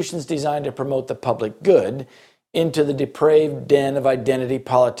institutions designed to promote the public good into the depraved den of identity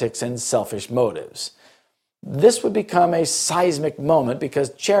politics and selfish motives. This would become a seismic moment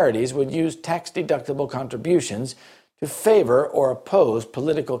because charities would use tax-deductible contributions to favor or oppose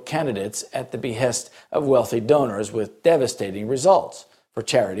political candidates at the behest of wealthy donors, with devastating results for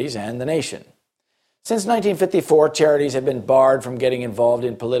charities and the nation. Since 1954, charities have been barred from getting involved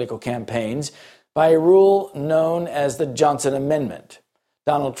in political campaigns by a rule known as the Johnson Amendment.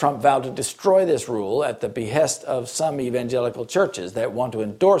 Donald Trump vowed to destroy this rule at the behest of some evangelical churches that want to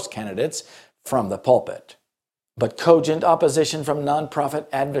endorse candidates from the pulpit. But cogent opposition from nonprofit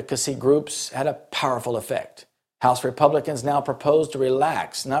advocacy groups had a powerful effect. House Republicans now propose to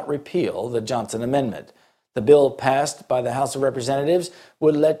relax, not repeal, the Johnson Amendment. The bill passed by the House of Representatives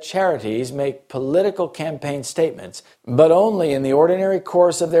would let charities make political campaign statements, but only in the ordinary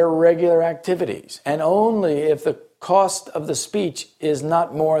course of their regular activities, and only if the cost of the speech is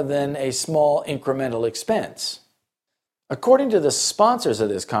not more than a small incremental expense. According to the sponsors of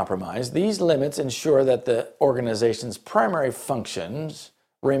this compromise, these limits ensure that the organization's primary functions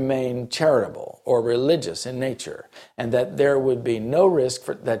remain charitable or religious in nature, and that there would be no risk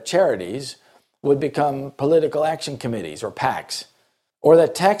that charities would become political action committees or PACs, or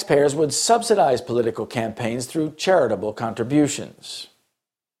that taxpayers would subsidize political campaigns through charitable contributions.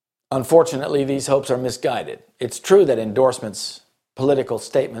 Unfortunately, these hopes are misguided. It's true that endorsements, political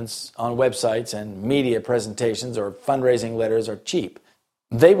statements on websites and media presentations or fundraising letters are cheap.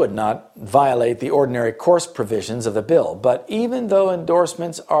 They would not violate the ordinary course provisions of the bill. But even though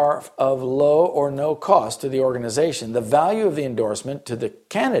endorsements are of low or no cost to the organization, the value of the endorsement to the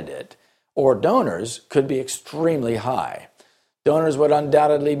candidate or donors could be extremely high. Donors would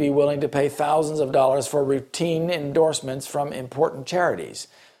undoubtedly be willing to pay thousands of dollars for routine endorsements from important charities.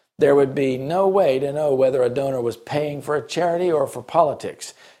 There would be no way to know whether a donor was paying for a charity or for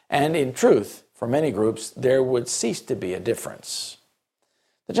politics. And in truth, for many groups, there would cease to be a difference.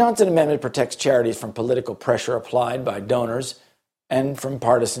 The Johnson Amendment protects charities from political pressure applied by donors and from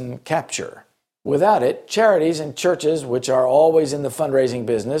partisan capture. Without it, charities and churches, which are always in the fundraising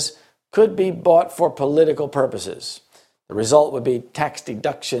business, could be bought for political purposes. The result would be tax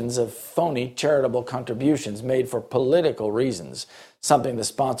deductions of phony charitable contributions made for political reasons, something the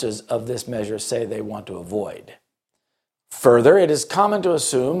sponsors of this measure say they want to avoid. Further, it is common to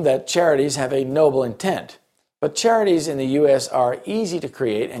assume that charities have a noble intent, but charities in the U.S. are easy to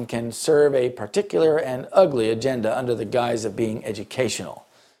create and can serve a particular and ugly agenda under the guise of being educational.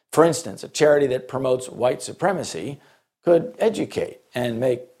 For instance, a charity that promotes white supremacy could educate and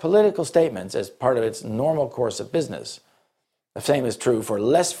make political statements as part of its normal course of business. The same is true for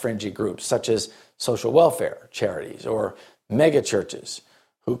less fringy groups such as social welfare charities or megachurches,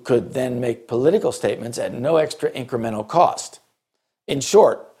 who could then make political statements at no extra incremental cost. In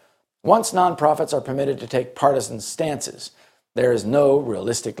short, once nonprofits are permitted to take partisan stances, there is no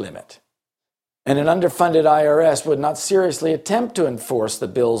realistic limit. And an underfunded IRS would not seriously attempt to enforce the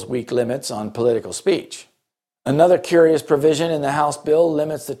bill's weak limits on political speech. Another curious provision in the House bill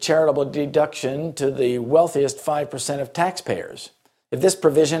limits the charitable deduction to the wealthiest 5% of taxpayers. If this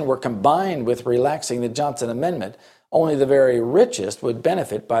provision were combined with relaxing the Johnson Amendment, only the very richest would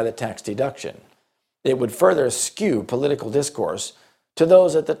benefit by the tax deduction. It would further skew political discourse to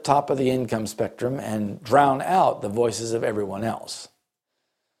those at the top of the income spectrum and drown out the voices of everyone else.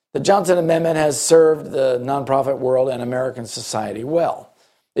 The Johnson Amendment has served the nonprofit world and American society well.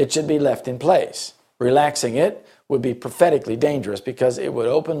 It should be left in place. Relaxing it would be prophetically dangerous because it would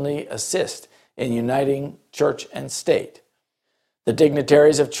openly assist in uniting church and state. The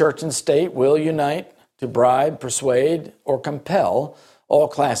dignitaries of church and state will unite to bribe, persuade, or compel all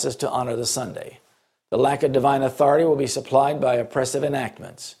classes to honor the Sunday. The lack of divine authority will be supplied by oppressive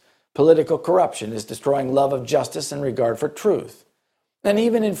enactments. Political corruption is destroying love of justice and regard for truth. And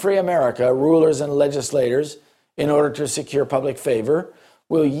even in free America, rulers and legislators, in order to secure public favor,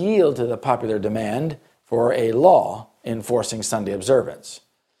 will yield to the popular demand for a law enforcing Sunday observance.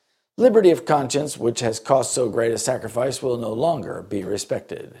 Liberty of conscience, which has cost so great a sacrifice, will no longer be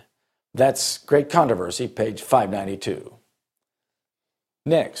respected. That's Great Controversy, page 592.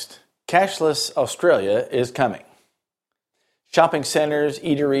 Next, cashless Australia is coming. Shopping centers,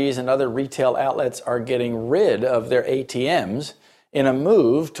 eateries, and other retail outlets are getting rid of their ATMs in a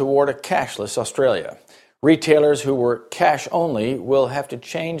move toward a cashless Australia. Retailers who were cash only will have to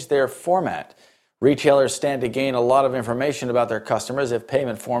change their format. Retailers stand to gain a lot of information about their customers if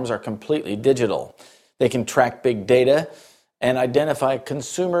payment forms are completely digital. They can track big data and identify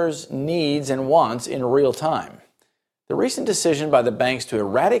consumers' needs and wants in real time. The recent decision by the banks to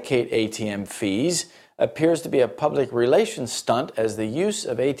eradicate ATM fees appears to be a public relations stunt as the use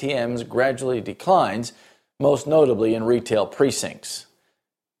of ATMs gradually declines, most notably in retail precincts.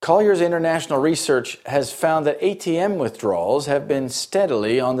 Colliers International Research has found that ATM withdrawals have been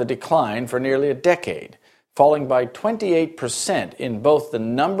steadily on the decline for nearly a decade, falling by 28% in both the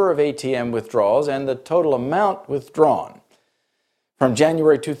number of ATM withdrawals and the total amount withdrawn, from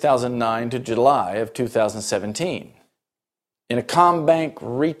January 2009 to July of 2017. In a CommBank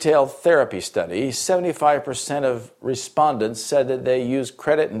retail therapy study, 75% of respondents said that they use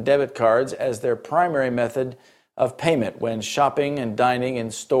credit and debit cards as their primary method of payment when shopping and dining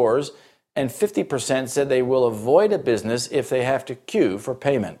in stores, and 50% said they will avoid a business if they have to queue for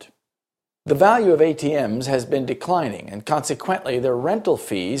payment. The value of ATMs has been declining, and consequently, their rental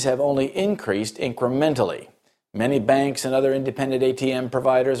fees have only increased incrementally. Many banks and other independent ATM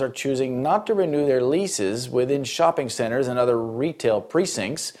providers are choosing not to renew their leases within shopping centers and other retail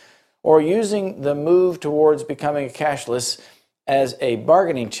precincts, or using the move towards becoming cashless as a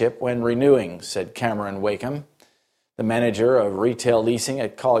bargaining chip when renewing, said Cameron Wakeham, the manager of retail leasing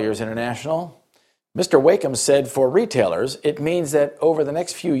at Colliers International. Mr. Wakeham said for retailers, it means that over the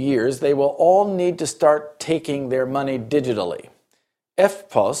next few years, they will all need to start taking their money digitally.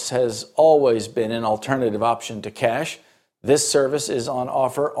 EFTPOS has always been an alternative option to cash. This service is on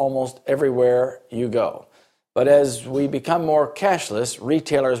offer almost everywhere you go. But as we become more cashless,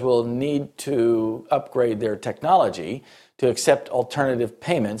 retailers will need to upgrade their technology to accept alternative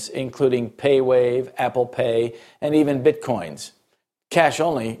payments, including PayWave, Apple Pay, and even Bitcoins. Cash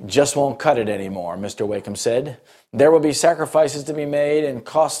only just won't cut it anymore, Mr. Wakeham said. There will be sacrifices to be made and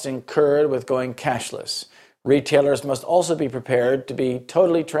costs incurred with going cashless. Retailers must also be prepared to be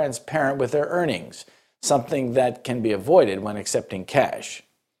totally transparent with their earnings, something that can be avoided when accepting cash.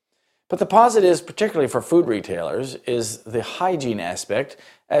 But the positives, particularly for food retailers, is the hygiene aspect,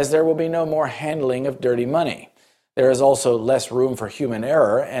 as there will be no more handling of dirty money. There is also less room for human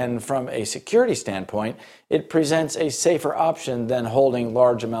error, and from a security standpoint, it presents a safer option than holding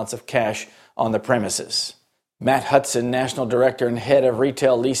large amounts of cash on the premises. Matt Hudson, National Director and Head of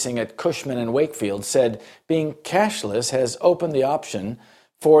Retail Leasing at Cushman & Wakefield, said being cashless has opened the option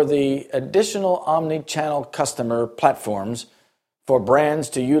for the additional omni-channel customer platforms for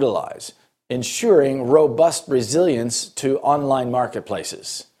brands to utilize, ensuring robust resilience to online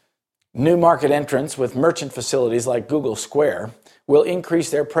marketplaces. New market entrants with merchant facilities like Google Square will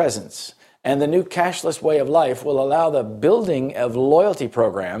increase their presence, and the new cashless way of life will allow the building of loyalty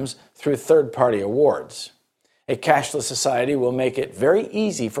programs through third-party awards. A cashless society will make it very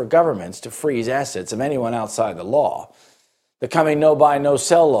easy for governments to freeze assets of anyone outside the law. The coming no-buy,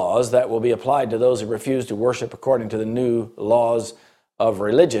 no-sell laws that will be applied to those who refuse to worship according to the new laws of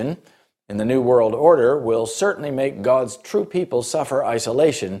religion in the New World Order will certainly make God's true people suffer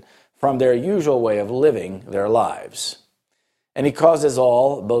isolation from their usual way of living their lives. And he causes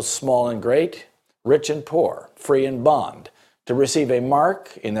all, both small and great, rich and poor, free and bond, to receive a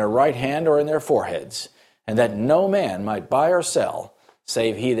mark in their right hand or in their foreheads, and that no man might buy or sell,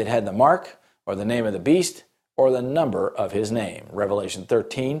 save he that had the mark, or the name of the beast, or the number of his name. Revelation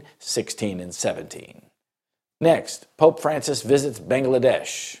 13, 16, and 17. Next, Pope Francis visits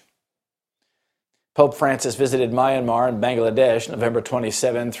Bangladesh. Pope Francis visited Myanmar and Bangladesh November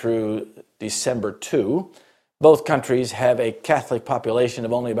 27 through December 2. Both countries have a Catholic population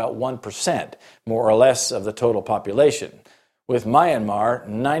of only about 1%, more or less, of the total population, with Myanmar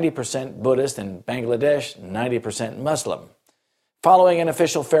 90% Buddhist and Bangladesh 90% Muslim. Following an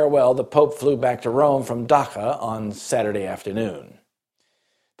official farewell, the Pope flew back to Rome from Dhaka on Saturday afternoon.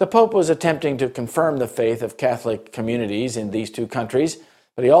 The Pope was attempting to confirm the faith of Catholic communities in these two countries,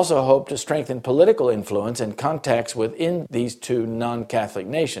 but he also hoped to strengthen political influence and contacts within these two non-Catholic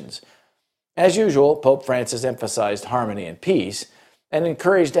nations. As usual, Pope Francis emphasized harmony and peace and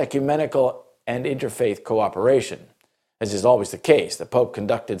encouraged ecumenical and interfaith cooperation. As is always the case, the Pope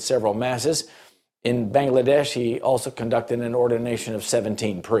conducted several masses. In Bangladesh, he also conducted an ordination of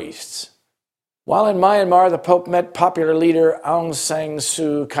 17 priests. While in Myanmar, the Pope met popular leader Aung San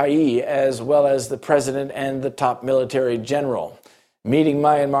Suu Kyi, as well as the president and the top military general. Meeting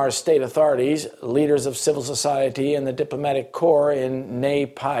Myanmar's state authorities, leaders of civil society, and the diplomatic corps in Nay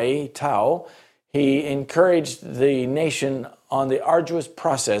Pai Tao, he encouraged the nation on the arduous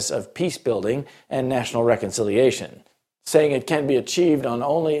process of peace building and national reconciliation, saying it can be achieved on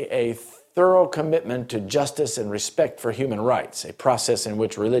only a thorough commitment to justice and respect for human rights, a process in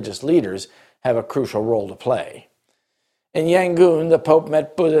which religious leaders have a crucial role to play. In Yangon, the Pope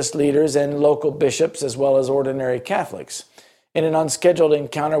met Buddhist leaders and local bishops as well as ordinary Catholics. In an unscheduled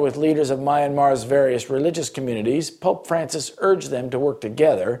encounter with leaders of Myanmar's various religious communities, Pope Francis urged them to work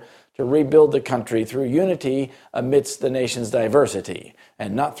together to rebuild the country through unity amidst the nation's diversity,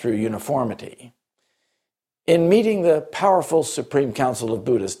 and not through uniformity. In meeting the powerful Supreme Council of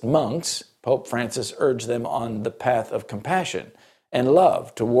Buddhist monks, Pope Francis urged them on the path of compassion and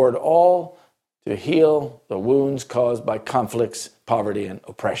love toward all to heal the wounds caused by conflicts, poverty, and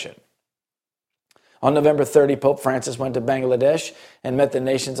oppression. On November 30, Pope Francis went to Bangladesh and met the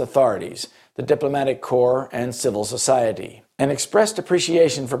nation's authorities, the diplomatic corps, and civil society. and expressed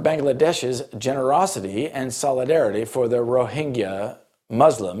appreciation for Bangladesh's generosity and solidarity for the Rohingya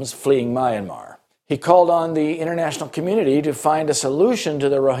Muslims fleeing Myanmar. He called on the international community to find a solution to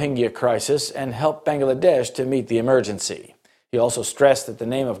the Rohingya crisis and help Bangladesh to meet the emergency. He also stressed that the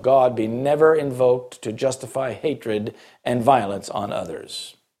name of God be never invoked to justify hatred and violence on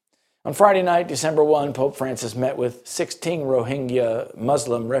others. On Friday night, December 1, Pope Francis met with 16 Rohingya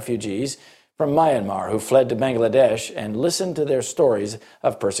Muslim refugees from Myanmar who fled to Bangladesh and listened to their stories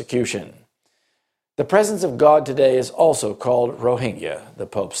of persecution. The presence of God today is also called Rohingya, the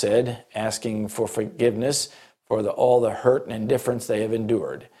Pope said, asking for forgiveness for all the hurt and indifference they have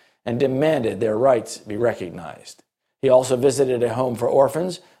endured, and demanded their rights be recognized. He also visited a home for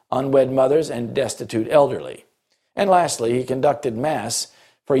orphans, unwed mothers, and destitute elderly. And lastly, he conducted Mass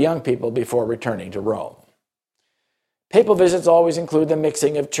for young people before returning to Rome. Papal visits always include the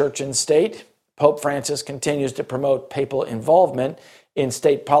mixing of church and state. Pope Francis continues to promote papal involvement in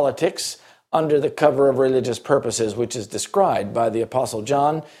state politics under the cover of religious purposes, which is described by the Apostle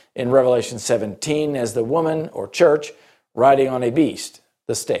John in Revelation 17 as the woman or church riding on a beast,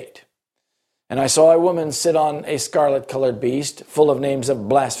 the state. And I saw a woman sit on a scarlet-colored beast, full of names of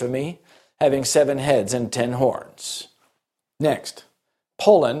blasphemy, having 7 heads and 10 horns. Next,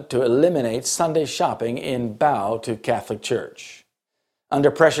 Poland to eliminate Sunday shopping in bow to Catholic Church. Under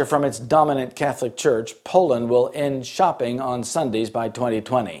pressure from its dominant Catholic Church, Poland will end shopping on Sundays by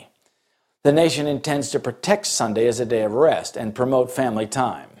 2020. The nation intends to protect Sunday as a day of rest and promote family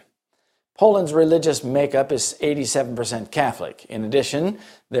time. Poland's religious makeup is 87% Catholic. In addition,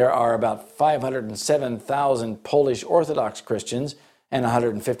 there are about 507,000 Polish Orthodox Christians and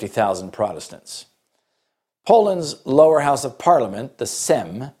 150,000 Protestants. Poland's lower house of parliament, the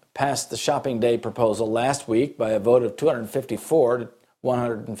Sejm, passed the shopping day proposal last week by a vote of 254 to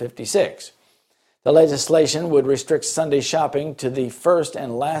 156. The legislation would restrict Sunday shopping to the first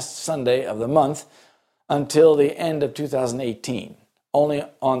and last Sunday of the month until the end of 2018, only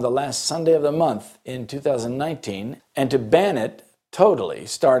on the last Sunday of the month in 2019, and to ban it totally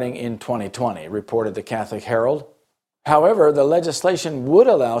starting in 2020, reported the Catholic Herald. However, the legislation would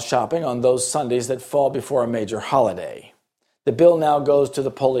allow shopping on those Sundays that fall before a major holiday. The bill now goes to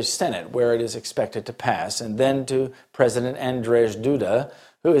the Polish Senate, where it is expected to pass, and then to President Andrzej Duda,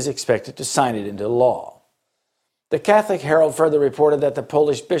 who is expected to sign it into law. The Catholic Herald further reported that the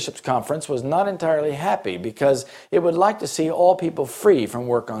Polish Bishops' Conference was not entirely happy because it would like to see all people free from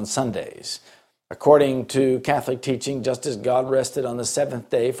work on Sundays. According to Catholic teaching, just as God rested on the 7th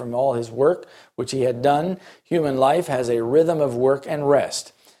day from all his work which he had done, human life has a rhythm of work and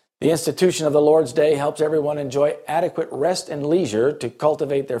rest. The institution of the Lord's Day helps everyone enjoy adequate rest and leisure to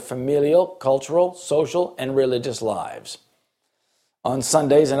cultivate their familial, cultural, social, and religious lives. On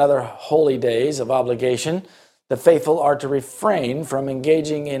Sundays and other holy days of obligation, the faithful are to refrain from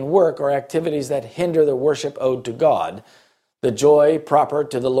engaging in work or activities that hinder the worship owed to God, the joy proper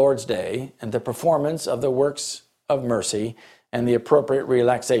to the Lord's Day, and the performance of the works of mercy, and the appropriate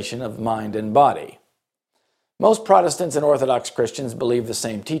relaxation of mind and body. Most Protestants and Orthodox Christians believe the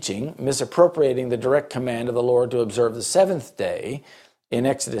same teaching, misappropriating the direct command of the Lord to observe the 7th day in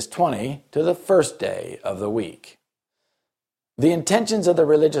Exodus 20 to the first day of the week. The intentions of the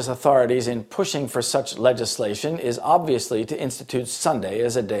religious authorities in pushing for such legislation is obviously to institute Sunday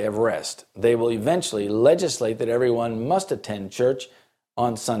as a day of rest. They will eventually legislate that everyone must attend church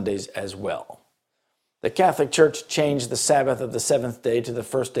on Sundays as well. The Catholic Church changed the Sabbath of the 7th day to the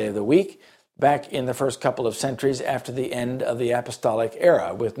first day of the week back in the first couple of centuries after the end of the apostolic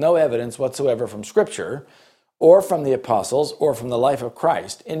era, with no evidence whatsoever from Scripture or from the apostles or from the life of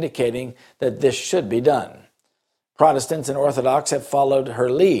Christ indicating that this should be done. Protestants and Orthodox have followed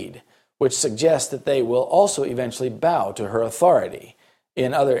her lead, which suggests that they will also eventually bow to her authority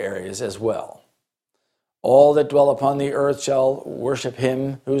in other areas as well. All that dwell upon the earth shall worship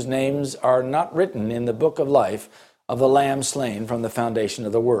him whose names are not written in the book of life of the Lamb slain from the foundation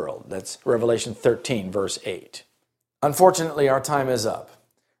of the world. That's Revelation 13, verse 8. Unfortunately, our time is up.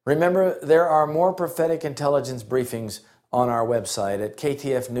 Remember, there are more prophetic intelligence briefings on our website at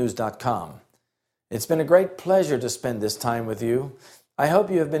ktfnews.com. It's been a great pleasure to spend this time with you. I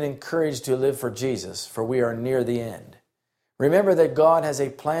hope you have been encouraged to live for Jesus, for we are near the end. Remember that God has a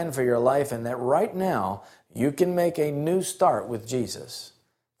plan for your life and that right now you can make a new start with Jesus.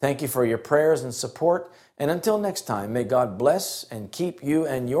 Thank you for your prayers and support, and until next time, may God bless and keep you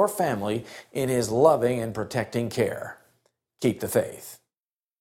and your family in His loving and protecting care. Keep the faith.